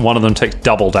damage, and one of them takes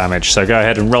double damage. So go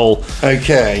ahead and roll.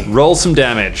 Okay. Roll some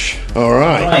damage. All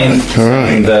right.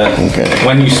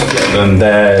 When you split them,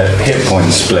 their hit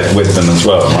points split with them as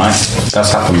well, right?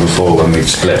 That's happened before when we've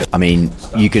split. I mean,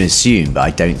 you can assume, but I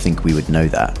don't think we would know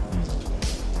that.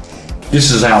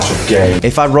 This is out of game.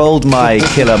 If I rolled my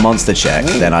killer monster check,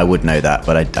 then I would know that,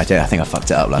 but I don't. I think I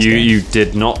fucked it up last game. You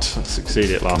did not succeed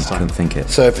it last I time. couldn't think it.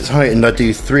 So if it's heightened, I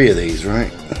do 3 of these,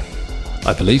 right?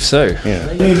 I believe so.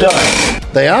 Yeah. You die.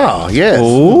 They are, yes.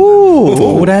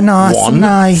 Oh, they're nice. One.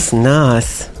 Nice.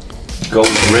 Gold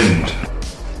rimmed.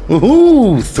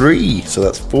 Woohoo! 3. So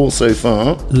that's 4 so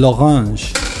far.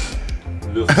 L'orange.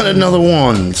 And another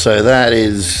 1. So that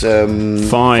is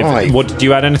 5. What did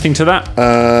you add anything to that?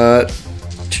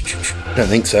 Don't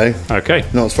think so. Okay.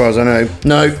 Not as far as I know.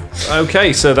 No.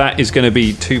 Okay, so that is going to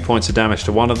be 2 points of damage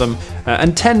to one of them,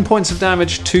 and 10 points of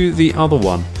damage to the other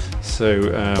one. So,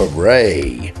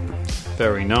 hooray!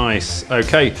 Very nice.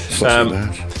 Okay, Not so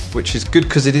bad. which is good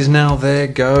because it is now their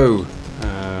go.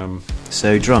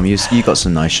 So, Drum, you got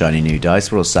some nice shiny new dice.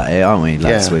 We're all sat here, aren't we?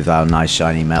 Let's Yeah. with our nice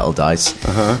shiny metal dice.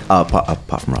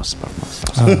 Apart from Ross.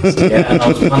 Yeah, and I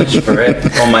was punished for it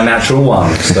on my natural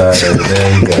one. So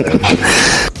there you go.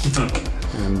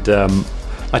 And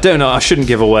I don't know. I shouldn't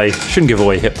give away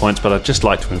hit points, but I'd just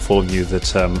like to inform you that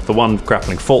the one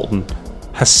grappling Fulton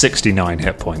has 69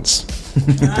 hit points.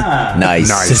 Nice.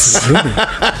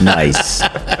 Nice.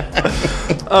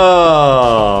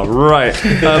 Oh, right.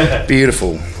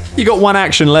 Beautiful. You got one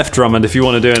action left, Drummond, if you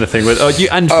want to do anything with.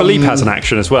 And Philippe has an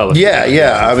action as well.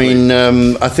 Yeah. I mean,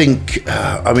 I think.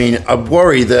 I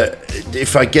worry that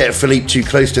if I get Philippe too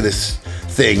close to this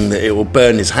thing, that it will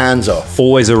burn his hands off.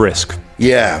 Always a risk.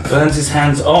 Yeah. Burns his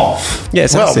hands off. Yeah,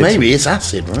 it's Well, acid. maybe it's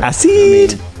acid, right?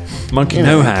 Acid. Monkey,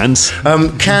 no hands.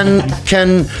 Can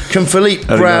Philippe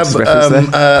grab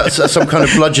some kind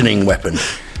of bludgeoning weapon?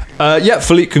 Yeah,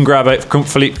 Philippe can grab a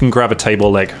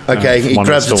table leg. Okay, he one of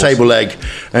grabs the the stools. table leg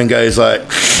and goes like,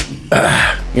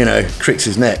 cricks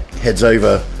his neck, heads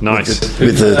over. Nice.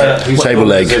 with the table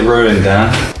leg. Is it ruined,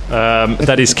 Dan?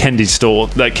 That is Kendi's stall.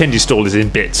 Kendi's stall is in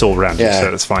bits all around Yeah, you,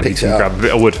 so that's fine. He picks can it up. grab a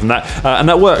bit of wood from that. And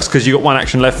that works because you got one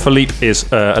action left. Philippe is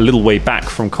a little way back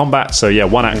from combat, so yeah,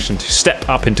 one action to step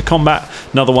up into combat,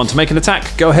 another one to make an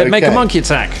attack. Go ahead, make a Okay. monkey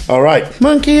attack. All right,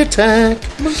 monkey attack.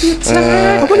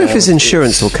 I wonder if his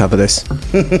insurance will cover this.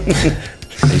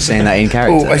 Are you saying that in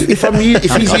character? Oh,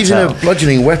 if he's using a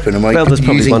bludgeoning weapon, am I Well, there's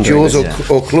probably using one doing jaws this,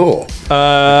 or claw?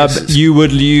 You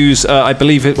would use, I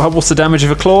believe, what's the damage of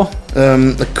a claw?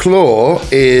 The claw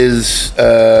is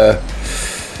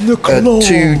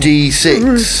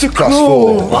 2d6 plus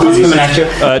 4.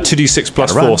 2d6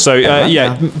 plus 4. So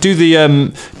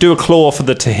do a claw for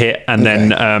the to hit, and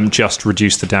then just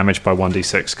reduce the damage by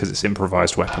 1d6 because it's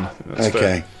improvised weapon. That's fair.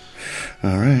 Okay.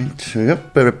 All right. Oh,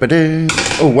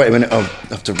 wait a minute. I'll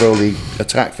have to roll the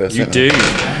attack first. You don't do.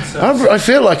 I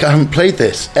feel like I haven't played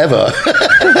this ever. I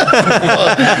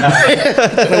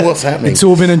don't know what's happening. It's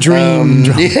all been a dream.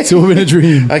 It's all been a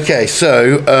dream. Okay,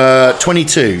 so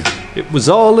 22. It was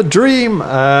all a dream.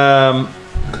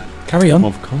 Carry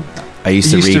on. I used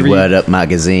to read Word Up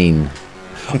magazine.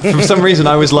 For some reason,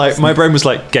 I was like, my brain was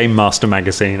like Game Master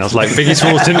magazine. I was like, Biggie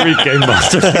Smalls didn't read Game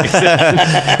Master magazine.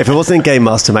 If it wasn't in Game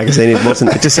Master magazine, it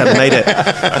wasn't. It just hadn't made it.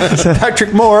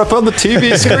 Patrick Moore up on the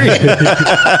TV screen.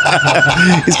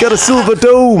 He's got a silver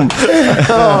dome.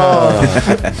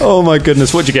 Oh my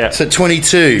goodness! What'd you get? So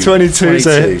 22.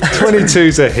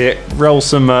 22's a hit. Roll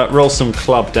some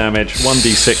club damage.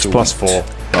 1d6 plus 4.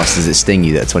 Ross, does it sting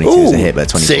you that 22 is a hit, but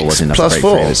 24 wasn't enough to break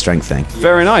through the strength thing?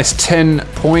 Very nice. 10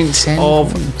 points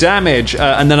of damage.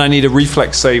 And then I need a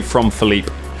reflex save from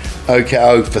Philippe.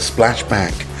 Okay, for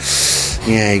splashback.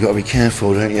 Yeah, you got to be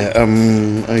careful, don't you?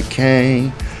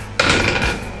 Okay.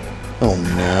 Oh,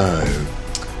 no.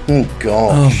 Oh,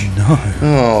 gosh. Oh, no.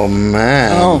 Oh,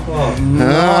 man. Oh,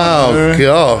 Oh,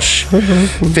 gosh.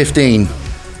 15.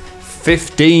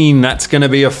 15. That's going to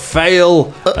be a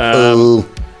fail. I'm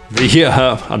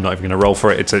not even going to roll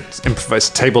for it. It's an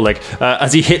improvised table leg.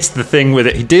 As he hits the thing with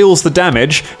it, he deals the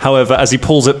damage. However, as he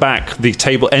pulls it back, the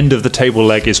end of the table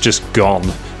leg is just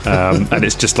gone. And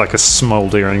it's just like a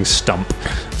smouldering stump.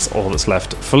 That's all that's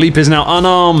left. Philippe is now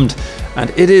unarmed. And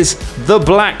it is the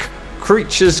black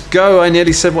creatures go. I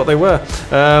nearly said what they were.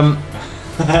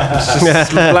 It's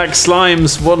just black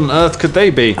slimes. What on earth could they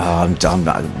be? I'm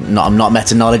not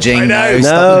meta-knowledging. know. No,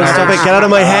 stop it! Get out of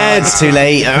my head. It's too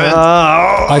late.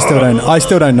 I still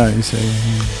don't know. So.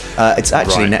 It's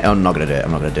actually. I'm not going to do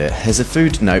it. There's a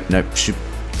food. Nope.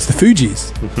 It's the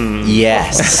Fugees.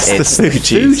 Yes, It's the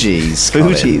Fugees.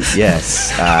 Fugees.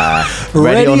 Yes.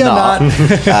 Ready or not?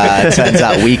 Turns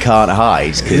out we can't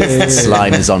hide because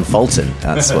slime is on Fulton.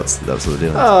 That's what we're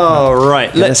doing. Oh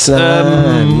right. Let's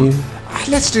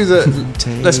do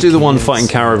the one fighting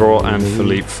Caragor and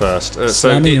Philippe first.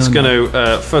 So it's going to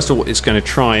first of all it's going to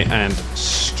try and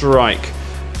strike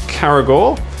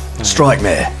Caragor. Strike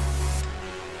me.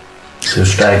 So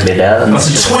strike me down.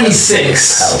 That's a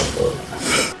 26.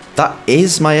 That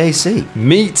is my AC.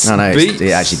 Beats.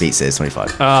 It actually beats it. It's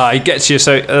 25. He gets you.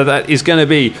 So that is going to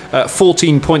be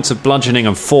 14 points of bludgeoning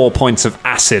and 4 points of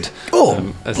acid.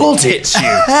 As he hits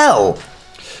you. Hell.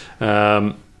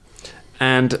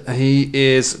 And he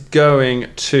is going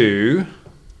to.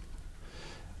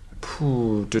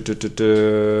 You're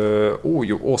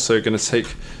also going to take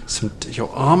some.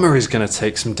 Your armor is going to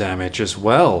take some damage as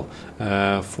well.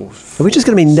 Are we just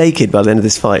going to be naked by the end of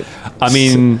this fight? I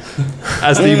mean,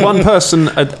 as the one person,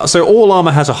 so all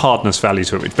armor has a hardness value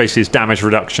to it, which basically is damage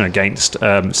reduction against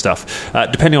stuff.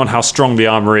 Depending on how strong the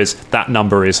armor is, that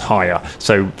number is higher.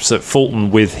 So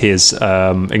Fulton, with his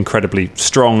incredibly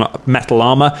strong metal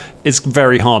armor, is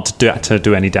very hard to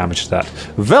do any damage to that.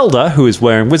 Velda, who is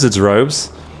wearing wizard's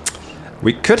robes.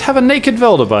 We could have a naked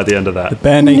Velda by the end of that. The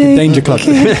Bare Naked Danger Club.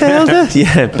 Velda?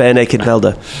 Yeah, Bare Naked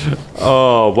Velda.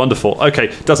 Oh, wonderful.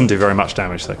 Okay, doesn't do very much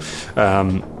damage though.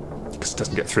 Because it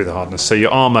doesn't get through the hardness. So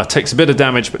your armor takes a bit of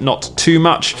damage, but not too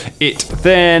much. It's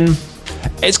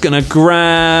going to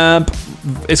grab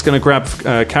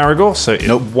Caragor, so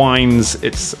it winds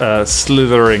its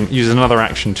slithering, uses another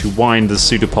action to wind the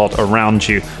pseudopod around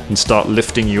you and start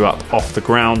lifting you up off the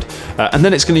ground. And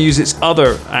then it's going to use its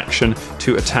other action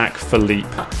to attack Philippe.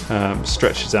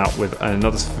 Stretches out with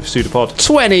another pseudopod.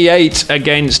 28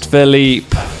 against Philippe.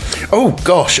 Oh,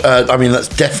 gosh. I mean, that's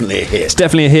definitely a hit. It's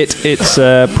definitely a hit. It's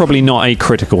probably not a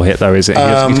critical hit, though, is it? It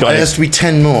has to be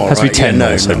 10 more. Has to be 10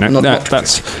 more.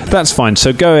 That's fine.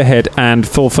 So go ahead and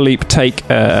for Philippe, take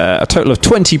a total of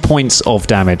 20 points of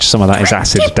damage. Some of that is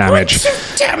acid damage.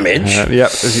 Damage?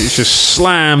 Yep. It just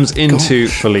slams into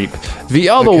Philippe. The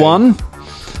other one...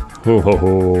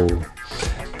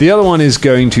 The other one is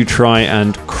going to try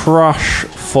and crush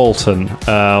Fulton.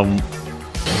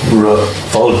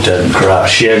 Fulton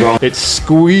crush. It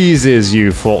squeezes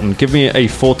you, Fulton. Give me a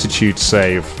fortitude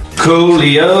save.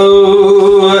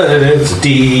 Coolio, it's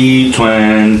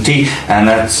D20, and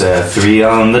that's a 3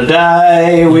 on the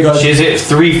die, which is it?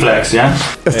 3 flex, yeah?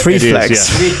 A 3 flex.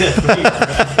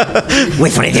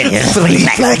 With 3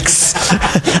 flex.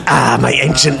 My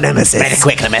ancient nemesis. Very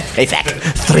quick, effect.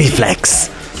 3 flex.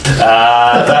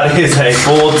 That is a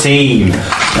 14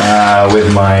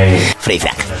 with my 3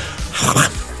 flex.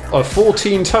 A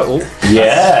 14 total?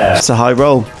 Yeah. It's a high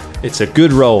roll. It's a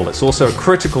good roll. It's also a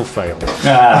critical fail.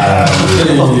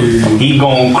 He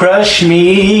gon' crush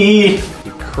me. He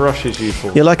crushes you,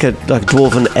 Fulton. You're like a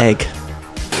dwarven egg.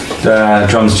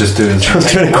 Drum's just doing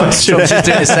Drum's just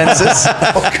doing a census.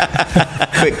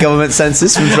 Quick government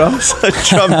census from Drum.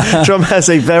 Drum has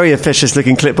a very officious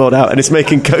looking clipboard out and is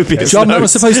making copious Drum, notes. that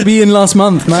was supposed to be in last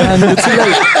month, man. You're too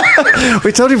late.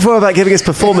 We told you before about giving us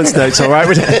performance notes, all right?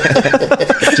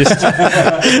 Just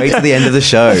wait till the end of the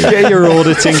show. Get your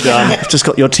auditing done. I've just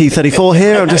got your T34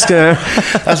 here. I'm just going to...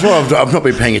 That's what I've not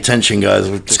been paying attention, guys.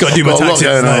 I've just got to do my got a lot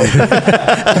taxes. going on.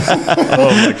 Oh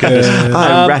my goodness.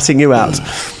 I'm ratting you out.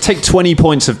 Take 20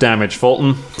 points of damage,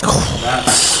 Fulton.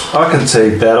 I can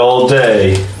take that all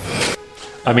day.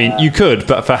 I mean, you could,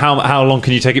 but for how long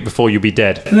can you take it before you'll be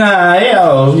dead? Nah,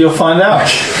 yeah, you'll find out.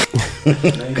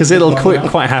 Because it'll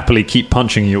quite happily keep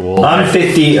punching you all. I'm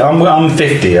 50. I'm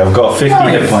 50. I've got 50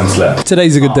 hit points left.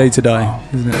 Today's a good day to die,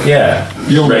 isn't it? Yeah,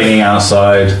 you're raining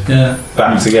outside. Yeah.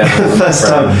 Back together.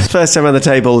 First time around the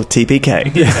table, TPK.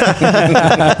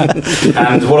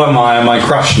 And what am I? Am I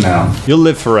crushed now? You'll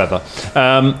live forever.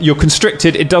 You're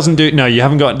constricted. It doesn't do... No, you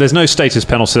haven't got... There's no status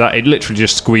penalty to that. It literally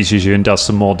just squeezes you and does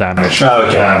some more damage.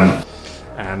 Okay.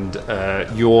 And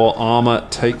your armor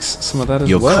takes some of that as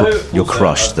You're well. you're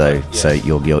crushed though, so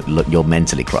you're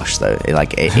mentally crushed though.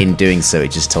 Like in doing so,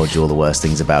 it just told you all the worst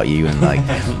things about you, and like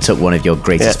took one of your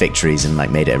greatest victories and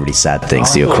like made it a really sad thing.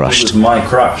 So you're crushed. It was my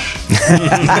crush.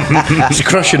 He's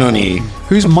crushing on you.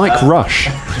 Who's Mike Rush?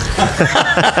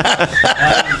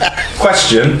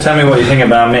 Question. Tell me what you think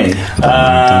about me.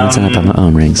 Don't turn up on my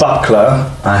arm rings.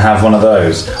 Buckler. I have one of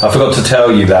those. I forgot to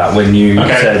tell you that when you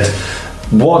said.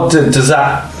 What does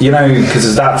that,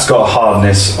 because that's got a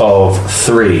hardness of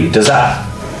 3. Does that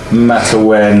matter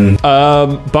when...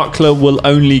 Buckler will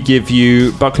only give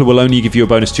you a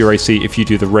bonus to your AC if you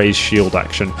do the raise shield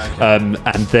action. And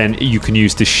then you can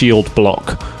use the shield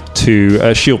block to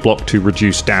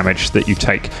reduce damage that you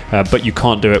take. But you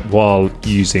can't do it while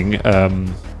using...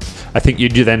 I think you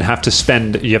then have to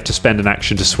spend an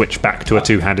action to switch back to a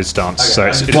two-handed stance. So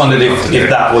I just wondered if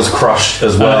that was crushed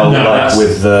as well,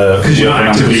 with the... Because you're not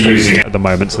actively using it at the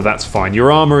moment, so that's fine.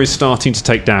 Your armor is starting to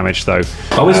take damage, though.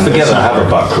 I always forget that I have a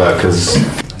buckler, because...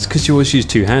 It's because you always use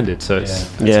two-handed, so it's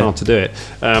hard to do it.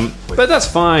 But that's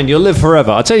fine. You'll live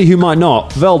forever. I'll tell you who might not.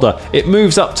 Velda. It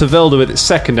moves up to Velda with its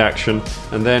second action,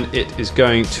 and then it is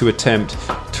going to attempt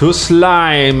to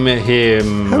slime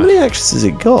him. How many actions has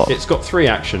it got? It's got 3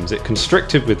 actions. It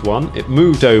constricted with 1. It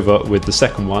moved over with the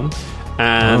second one.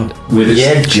 And with its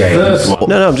third one.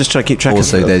 No, I'm just trying to keep track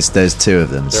Also, of them. there's 2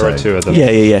 of them. There are 2 of them.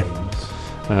 Yeah.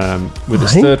 With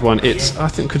its third one, I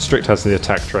think Constrict has the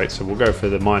attack trait, so we'll go for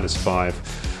the -5.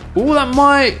 Oh, that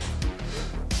might...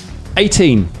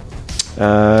 18. No.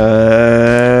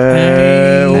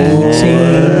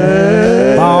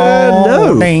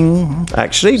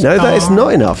 Actually, no, that is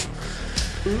not enough.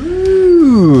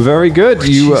 Ooh, very good. Which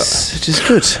is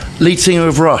good. Lead singer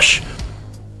of Rush.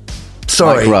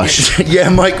 Sorry. Mike Rush. Yeah,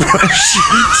 Mike Rush.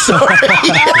 Sorry.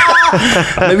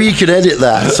 Maybe you could edit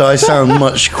that so I sound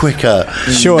much quicker.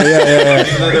 Sure,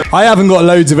 yeah. I haven't got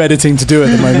loads of editing to do at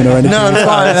the moment or anything. No, it's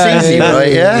fine. It's easy,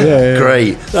 right? Yeah?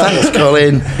 Great. Thanks,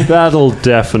 Colin. That'll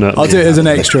definitely... I'll do it as an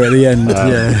extra at the end.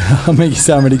 I'll make you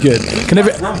sound really good.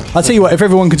 I'll tell you what, if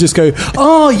everyone could just go,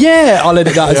 oh, yeah, I'll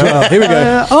edit that as well. Here we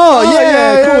go. Oh,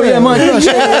 yeah, cool, yeah, Mike Rush.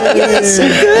 Yeah.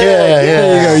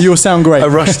 There you go, you'll sound great. I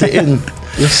rushed it in.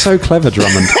 You're so clever,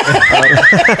 Drummond.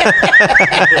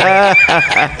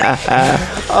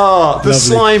 The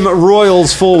slime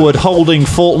roils forward, holding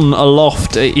Fulton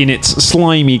aloft in its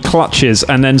slimy clutches,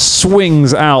 and then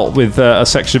swings out with a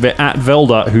section of it at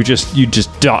Velda, who you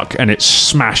just duck, and it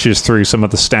smashes through some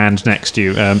of the stand next to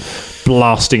you,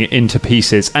 blasting it into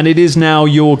pieces. And it is now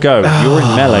your go. You're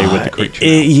in melee with the creature.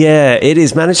 It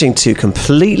is managing to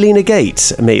completely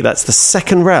negate me. That's the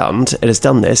second round it has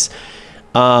done this.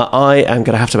 I am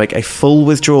going to have to make a full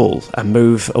withdrawal and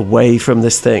move away from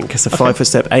this thing because the 5-foot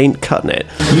step ain't cutting it.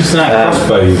 Use that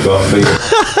crossbow you've got for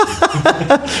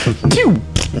you.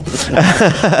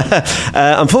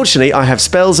 Unfortunately, I have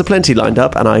spells aplenty lined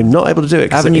up and I'm not able to do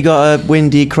it. Haven't you got a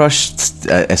windy crushed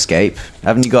escape?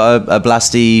 Haven't you got a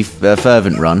blasty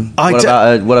fervent run?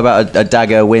 What about a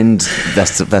dagger wind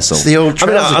vessel? It's the old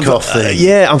trouser cough thing.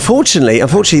 Yeah, unfortunately,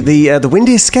 the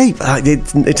windy escape,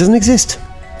 it doesn't exist.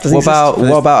 What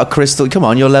about a crystal? Come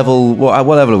on, your level. What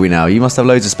level are we now? You must have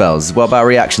loads of spells. What about a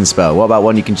reaction spell? What about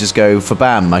one you can just go for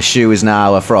bam? My shoe is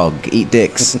now a frog. Eat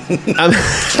dicks.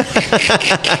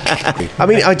 I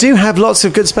mean, I do have lots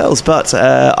of good spells, but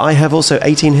I have also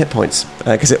 18 hit points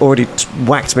because it already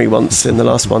whacked me once in the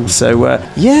last one. So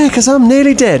because I'm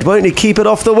nearly dead. Won't you keep it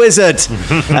off the wizard?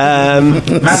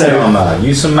 Mage armor.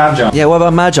 Use some mage armor. Yeah. What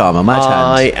about mage armor? Mage hand.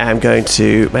 I am going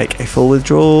to make a full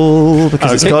withdrawal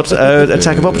because it's got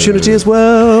attack of opportunity as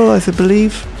well, I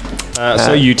believe.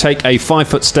 So you take a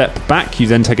 5-foot step back. You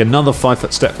then take another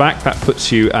 5-foot step back. That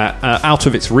puts you out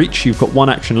of its reach. You've got one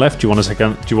action left. Do you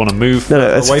want to move?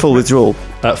 No, it's away full withdrawal.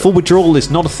 Full withdrawal is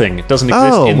not a thing. It doesn't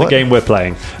exist in the game we're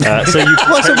playing. So you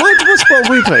what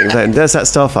are we playing then? There's that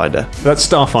Starfinder. That's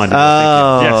Starfinder.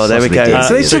 Oh, there we go.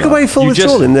 So they took away full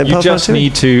withdrawal in their You Pathfinder just 2?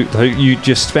 need to. You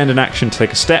just spend an action to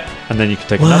take a step, and then you can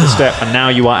take another step, and now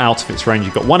you are out of its range.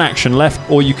 You've got one action left,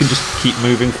 or you can just keep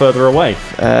moving further away.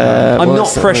 I'm not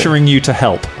pressuring you to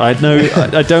help. I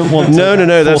don't want to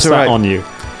no, that's force that right. on you.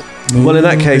 Well, in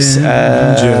that case,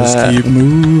 just keep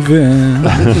moving.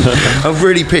 I'm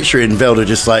really picturing Velda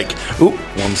just like,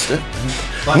 one step.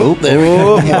 There we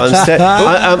Oh, go. one step.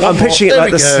 I'm picturing it There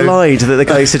like we the go. slide that the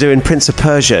guy used to do in Prince of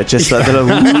Persia, just like the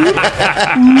little.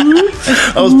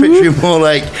 I was picturing more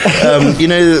like,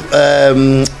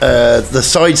 the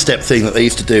sidestep thing that they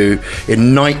used to do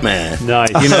in Nightmare. Nice.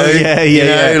 You know,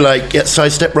 yeah. like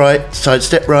sidestep right,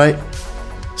 sidestep right,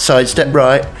 sidestep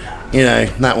right. You know,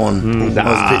 that one.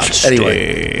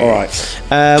 Anyway, all right.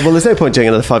 Well, there's no point doing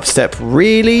another 5-step,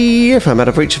 really, if I'm out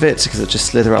of reach of it, because it'll just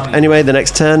slither up. Anyway, the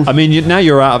next turn. I mean, now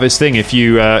you're out of its thing. If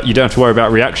you don't have to worry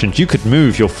about reactions, you could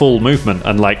move your full movement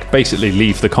and basically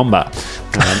leave the combat.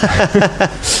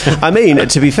 I mean,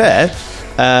 to be fair,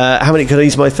 how many can I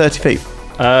use my 30 feet?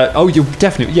 You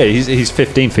definitely. Yeah, he's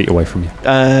 15 feet away from you.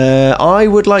 I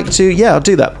would like to. Yeah, I'll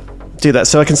do that.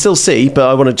 So I can still see, but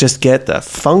I want to just get the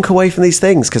funk away from these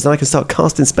things, because then I can start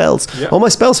casting spells. Yep. All my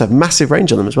spells have massive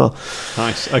range on them as well.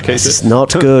 Nice. Okay, This is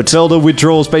not good. Zelda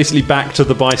withdraws basically back to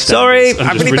the bystanders. Sorry, and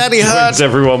I'm just really badly rejoins hurt.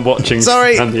 Everyone watching.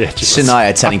 Sorry. And the edges.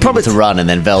 Shania telling people to run, and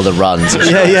then Velda runs.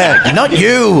 Yeah. Not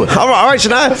you. All right,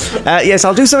 Shania. Yes,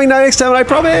 I'll do something next time, I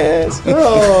promise.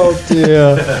 Oh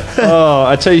dear. Oh,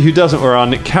 I tell you who doesn't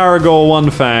run. Caragor One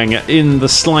Fang in the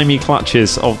slimy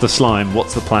clutches of the slime.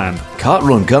 What's the plan? Can't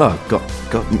run, can I? Got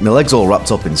my legs all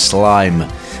wrapped up in slime.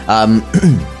 I'm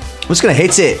just gonna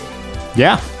hit it.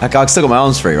 Yeah. I've still got my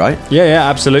arms free, right? Yeah,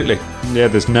 absolutely. Yeah,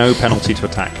 there's no penalty to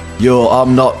attack.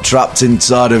 I'm not trapped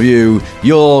inside of you.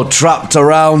 You're trapped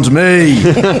around me.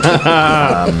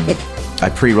 I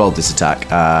pre-rolled this attack,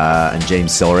 and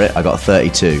James saw it. I got a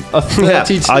 32. A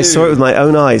 32. I saw it with my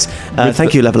own eyes.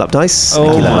 Thank you, Level Up Dice. Oh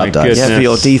Thank you, Level my Up Dice. Yeah, for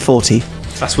your goodness. D40.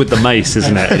 That's with the mace,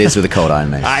 isn't it? It is with a cold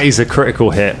iron mace. That is a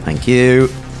critical hit. Thank you.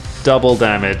 Double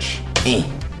damage.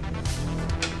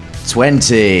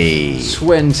 20.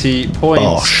 20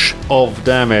 points of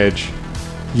damage.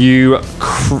 You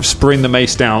bring the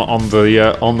mace down on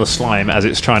the slime as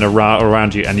it's trying to run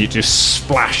around you, and it just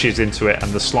splashes into it,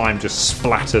 and the slime just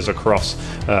splatters across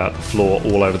the floor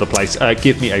all over the place.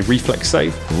 Give me a reflex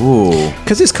save. Ooh.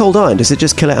 Because it's cold iron, does it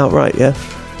just kill it outright, yeah?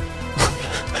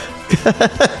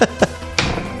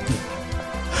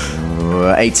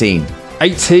 18.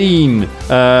 18.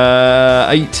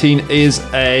 18 is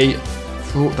a...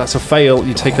 that's a fail.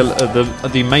 You take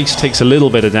the mace takes a little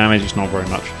bit of damage. It's not very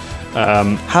much.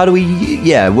 How do we...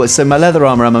 Yeah, so my leather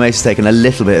armor and my mace has taken a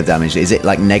little bit of damage. Is it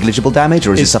like negligible damage,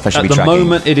 or is it stuff I should be tracking? At the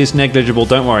moment, it is negligible.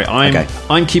 Don't worry.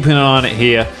 I'm keeping an eye on it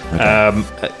here. Okay.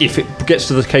 If it gets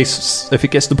to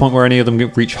the point where any of them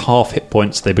reach half hit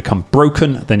points, they become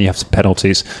broken. Then you have some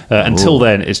penalties. Until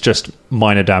then, it's just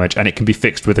minor damage, and it can be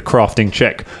fixed with a crafting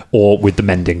check or with the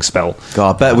mending spell.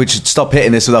 God, I bet we should stop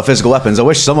hitting this with our physical weapons. I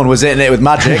wish someone was hitting it with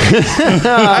magic.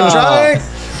 I'm trying.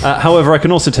 However, I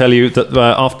can also tell you that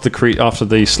after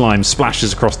the slime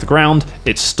splashes across the ground,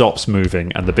 it stops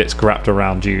moving, and the bits wrapped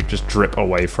around you just drip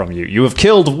away from you. You have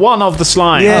killed one of the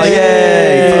slime.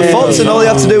 Yay! Fulton, all you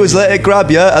have to do is let it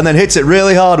grab you, and then hit it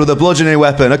really hard with a bludgeoning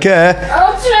weapon, okay?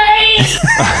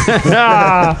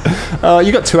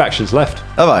 You got 2 actions left.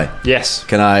 Have I? Yes.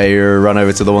 Can I run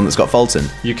over to the one that's got Fulton?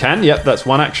 You can. Yep, that's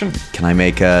one action. Can I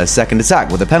make a second attack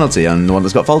with a penalty on the one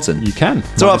that's got Fulton? You can.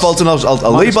 It's alright, Fulton, I'll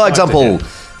lead by 5 to example. hit.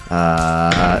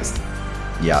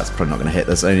 Yeah, it's probably not going to hit.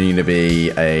 That's only going to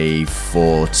be a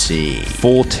 14.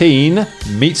 14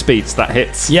 meets beats. That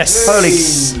hits.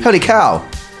 Yes. Holy cow.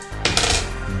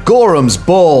 Gorham's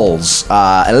balls.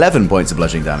 11 points of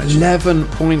bludgeoning damage. 11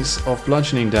 points of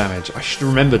bludgeoning damage. I should have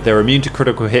remembered they're immune to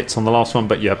critical hits on the last one,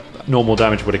 but yeah, normal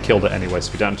damage would have killed it anyway,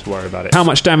 so we don't have to worry about it. How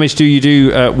much damage do you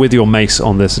do with your mace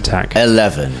on this attack?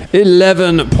 11.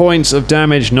 11 points of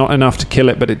damage. Not enough to kill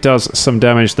it, but it does some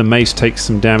damage. The mace takes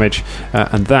some damage,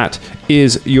 and that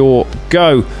is your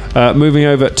go. Moving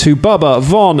over to Bubba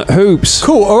Von Hoops.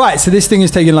 Cool. All right. So this thing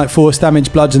is taking like force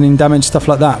damage, bludgeoning damage, stuff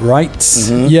like that, right?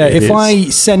 Mm-hmm. Yeah. If I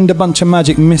send a bunch of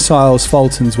magic missiles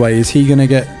Fulton's way, is he going to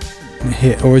get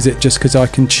hit, or is it just because I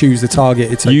can choose the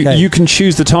target? It's okay. You can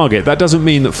choose the target. That doesn't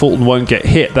mean that Fulton won't get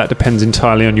hit. That depends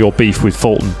entirely on your beef with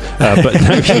Fulton. But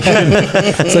no, you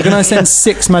can. So can I send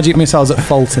 6 magic missiles at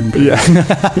Fulton? Yeah.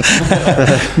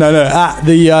 No, at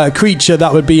the creature,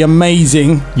 that would be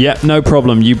amazing. Yeah, no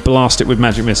problem. You blast it with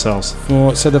magic missiles.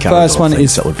 So the first one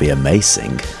is... That would be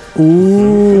amazing.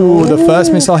 Ooh, the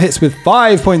first missile hits with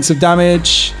 5 points of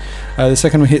damage. The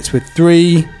second one hits with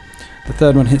 3. The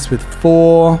third one hits with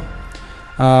 4.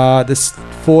 The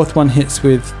fourth one hits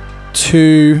with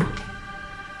 2.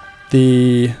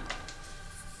 The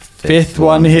fifth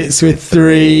one hits with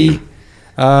 3.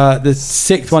 The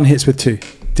sixth one hits with 2.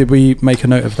 Did we make a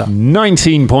note of that?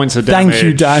 19 points of damage. Thank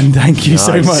you, Dan. Thank you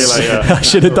so much. I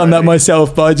should have done that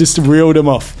myself, but I just reeled them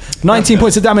off. 19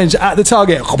 points of damage at the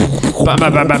target. Bam,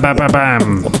 bam, bam, bam, bam, bam,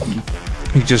 bam.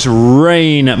 You just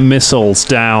rain missiles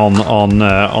down on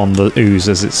the ooze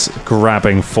as it's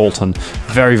grabbing Fulton.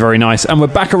 Very, very nice. And we're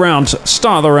back around,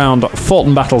 start of the round,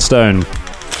 Fulton Battlestone.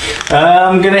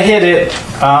 I'm gonna hit it.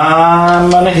 I'm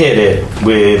gonna hit it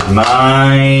with my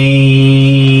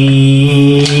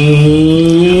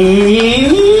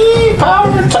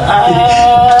power attack.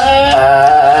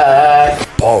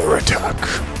 Power attack.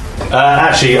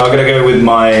 Actually, I'm gonna go with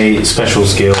my special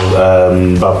skill.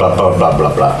 Blah blah blah blah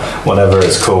blah blah. Whatever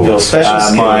it's called. Your special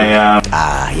skill. My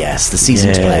yes, the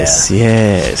seasoned player.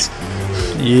 Yes.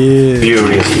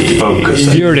 Furious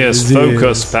focus. Furious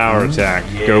focus power attack.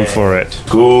 Go for it.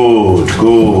 Good.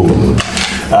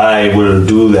 I will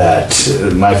do that.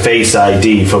 My face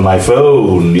ID for my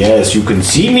phone. Yes, you can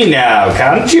see me now,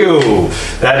 can't you?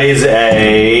 That is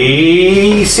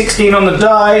a 16 on the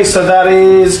die, so that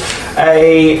is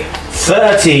a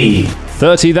 30.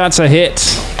 30, that's a hit.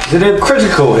 Is it a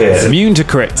critical hit? Immune to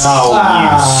crits. Oh,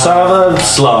 you son of a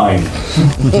slime.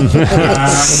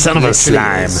 Son of a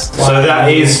slime. So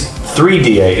that is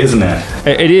 3d8, isn't it?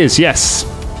 It is, yes.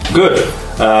 Good.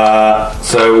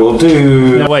 So we'll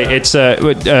do... No, wait, it's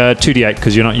 2d8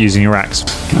 because you're not using your axe.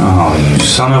 Oh, you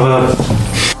son of a...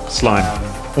 Slime.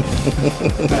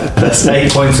 That's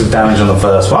 8 points of damage on the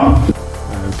first one.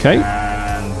 Okay.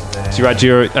 So you add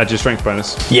your strength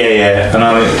bonus. Yeah,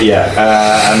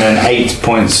 and then 8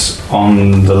 points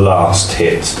on the last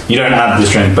hit. You don't add the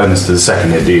strength bonus to the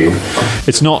second hit, do you?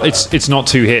 It's not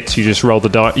 2 hits. You just roll the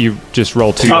die. You just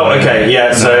roll 2. Oh, okay,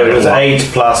 yeah. So it was 8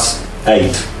 plus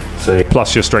 8. So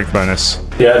plus your strength bonus.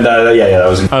 Yeah, that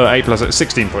was. 8 plus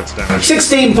 16 points of damage.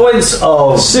 16 points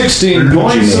of 16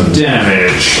 points of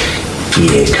damage.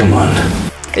 Yeah, come on.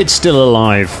 It's still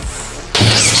alive.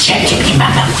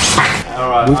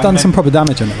 We've done some proper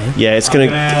damage on it, though. Yeah, it's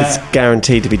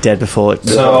guaranteed to be dead before it.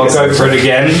 So I'll go for it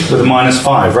again with a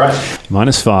 -5, right?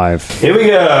 -5. Here we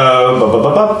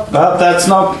go. That's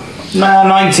not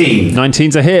 19.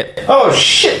 19's a hit. Oh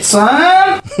shit,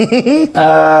 son!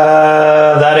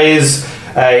 That is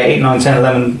 8, 9, 10,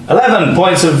 11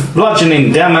 points of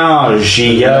bludgeoning damage.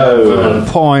 11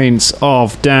 points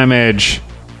of damage.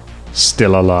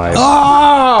 Still alive.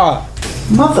 Ah!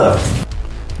 Mother.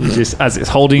 You just, as it's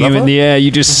holding you in the air, you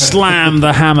just slam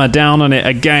the hammer down on it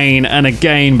again and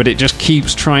again, but it just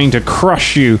keeps trying to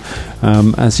crush you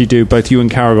as you do. Both you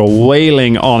and Caragor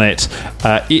wailing on it.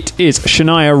 It is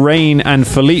Shania, Rain, and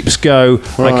Philippe's go.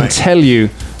 Right. I can tell you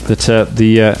that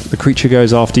the creature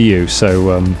goes after you,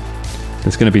 so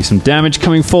there's going to be some damage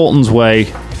coming Fulton's way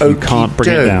if you can't bring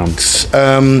it down.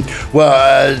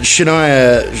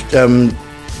 Shania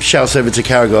shouts over to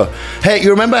Caragor, hey, you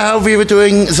remember how we were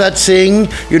doing that thing,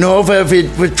 where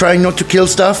we're trying not to kill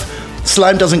stuff?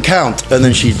 Slime doesn't count. And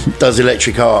then she does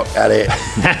electric arc at it.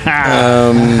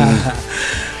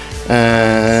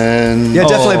 And yeah,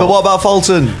 definitely, but what about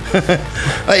Fulton?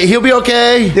 He'll be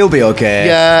okay. He'll be okay.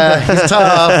 Yeah, he's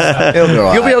tough. He'll be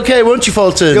alright. You'll be okay, won't you,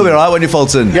 Fulton? You'll be alright, won't you,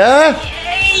 Fulton? Yeah?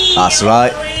 That's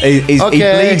right. He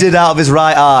bleeded out of his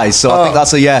right eye, so I think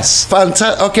that's a yes.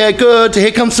 Fantastic. Okay, good.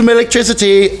 Here comes some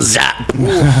electricity. Zap.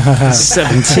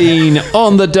 17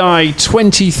 on the die,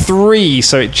 23.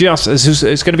 So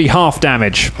it's going to be half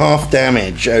damage. Half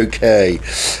damage. Okay.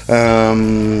 Nice.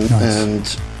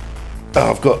 And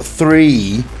I've got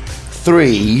 4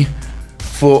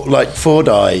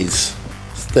 dies.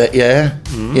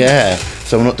 Yeah.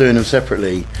 So I'm not doing them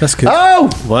separately. That's good. Oh,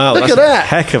 wow! Look that's at that. A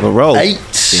heck of a roll. 8.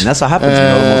 See, that's what happens when you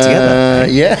roll them all together.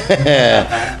 Yeah.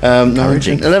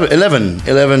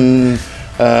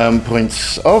 11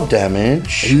 points of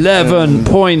damage. 11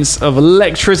 points of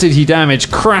electricity damage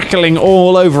crackling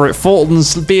all over it.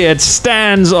 Fulton's beard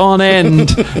stands on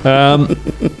end.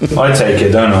 I take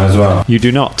it, don't I, as well? You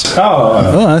do not. Oh,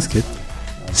 that's good.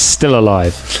 Still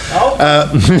alive.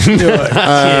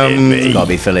 It's gotta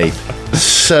be Philippe.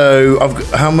 So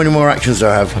how many more actions do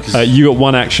I have? You got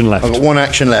one action left. I've got one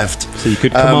action left. So you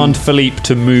could command Philippe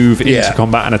to move into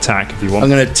combat and attack if you want. I'm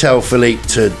going to tell Philippe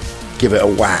to give it a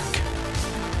whack.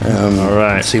 All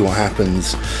right. See what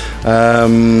happens.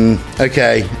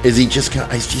 Okay. Is he just gonna?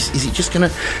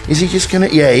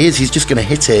 Yeah, he is. He's just gonna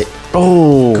hit it.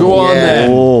 Oh, go on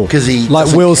then. Because he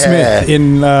like Will Smith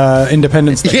in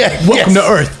Independence Day. Yeah. Welcome to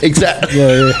Earth. Exactly.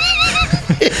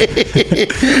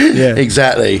 Yeah.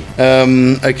 Exactly.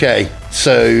 Okay.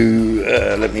 So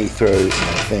let me throw my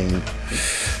thing.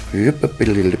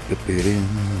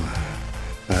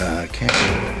 Okay.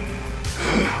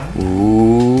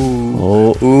 Ooh.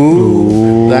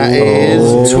 That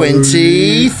is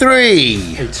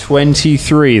 23.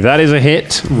 23. That is a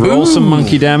hit. Roll some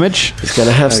monkey damage. He's going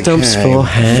to have stumps for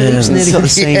hands. It's nearly got the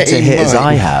same to hit as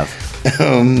I have.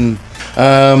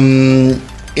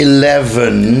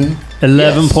 11.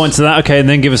 11 points of that. Okay, and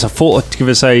then give us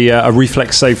a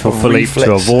reflex save for Philippe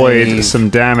to avoid some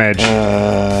damage.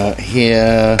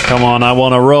 Here. Come on, I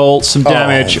want to roll some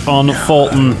damage on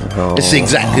Fulton. It's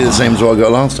exactly the same as what I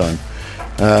got last time.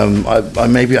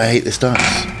 Maybe I hate this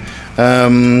dice.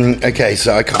 Okay,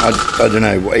 so I don't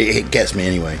know. It gets me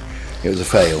anyway. It was a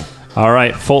fail. All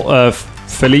right,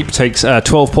 Philippe takes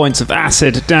 12 points of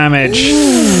acid damage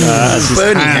as his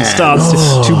hand starts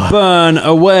to burn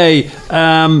away.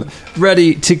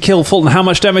 Ready to kill Fulton. How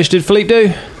much damage did Philippe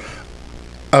do?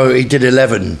 Oh, he did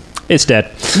 11. It's dead.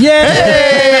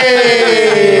 Yay!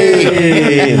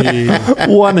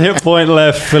 1 hit point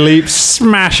left. Philippe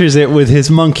smashes it with his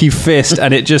monkey fist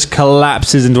and it just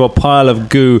collapses into a pile of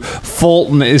goo.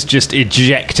 Fulton is just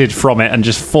ejected from it and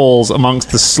just falls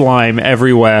amongst the slime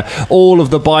everywhere. All of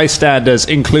the bystanders,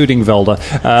 including Velda,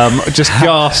 just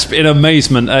gasp in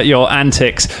amazement at your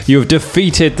antics. You have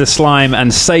defeated the slime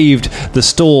and saved the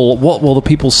stall. What will the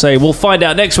people say? We'll find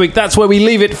out next week. That's where we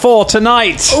leave it for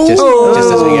tonight. Just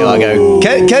as we go, I go,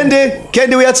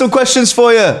 Kendi, we had some questions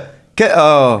for you.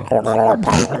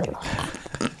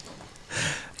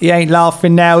 He ain't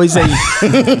laughing now, is he?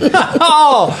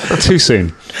 Too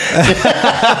soon.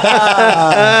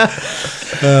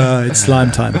 It's slime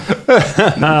time.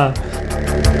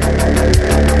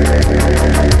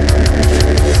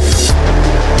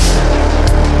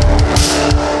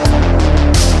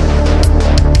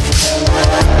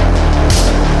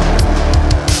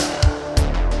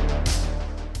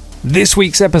 This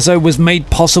week's episode was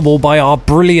made possible by our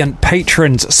brilliant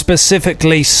patrons,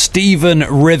 specifically Stephen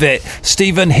Rivet.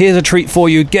 Stephen, here's a treat for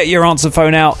you. Get your answer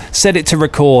phone out, set it to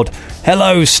record.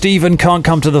 Hello, Stephen can't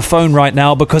come to the phone right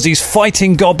now because he's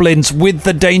fighting goblins with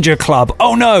the Danger Club.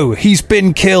 Oh no, he's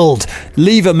been killed.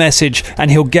 Leave a message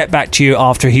and he'll get back to you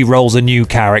after he rolls a new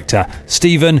character.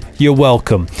 Stephen, you're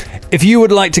welcome. If you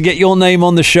would like to get your name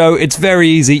on the show, it's very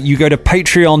easy. You go to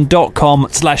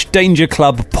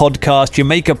patreon.com/dangerclubpodcast. You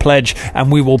make a pledge and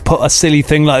we will put a silly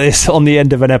thing like this on the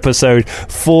end of an episode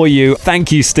for you.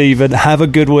 Thank you, Stephen. Have a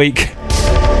good week.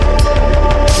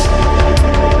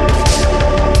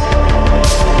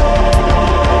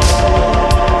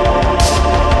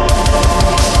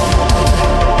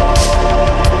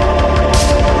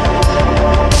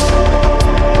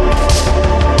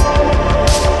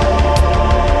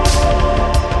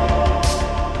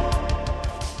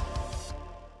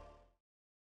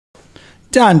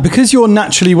 Dan, because you're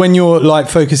naturally, when you're like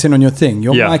focusing on your thing,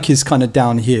 your mic is kind of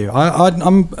down here. Point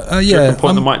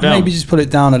the mic down. Maybe just put it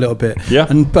down a little bit. Yeah.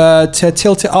 And to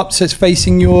tilt it up so it's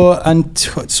facing and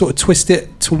sort of twist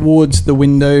it towards the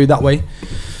window that way.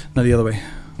 No, the other way.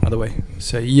 Other way.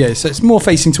 So so it's more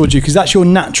facing towards you because that's your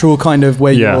natural kind of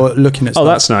way you're looking at stuff. Oh,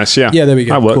 that's nice. Yeah. Yeah, there we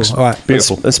go. That works. Cool. All right.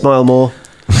 Beautiful. And smile more.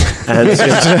 And bring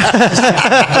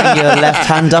your left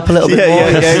hand up a little bit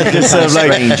more. Yeah. Just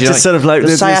sort of like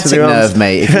the sciatic nerve,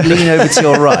 mate. If you lean over to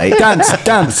your right, dance.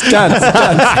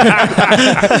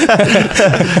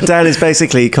 Dan is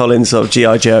basically Colin's sort of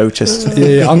G.I. Joe. Just I'm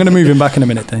going to move him back in a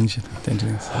minute. Danger.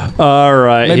 All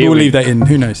right. Maybe we'll leave that in.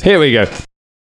 Who knows? Here we go.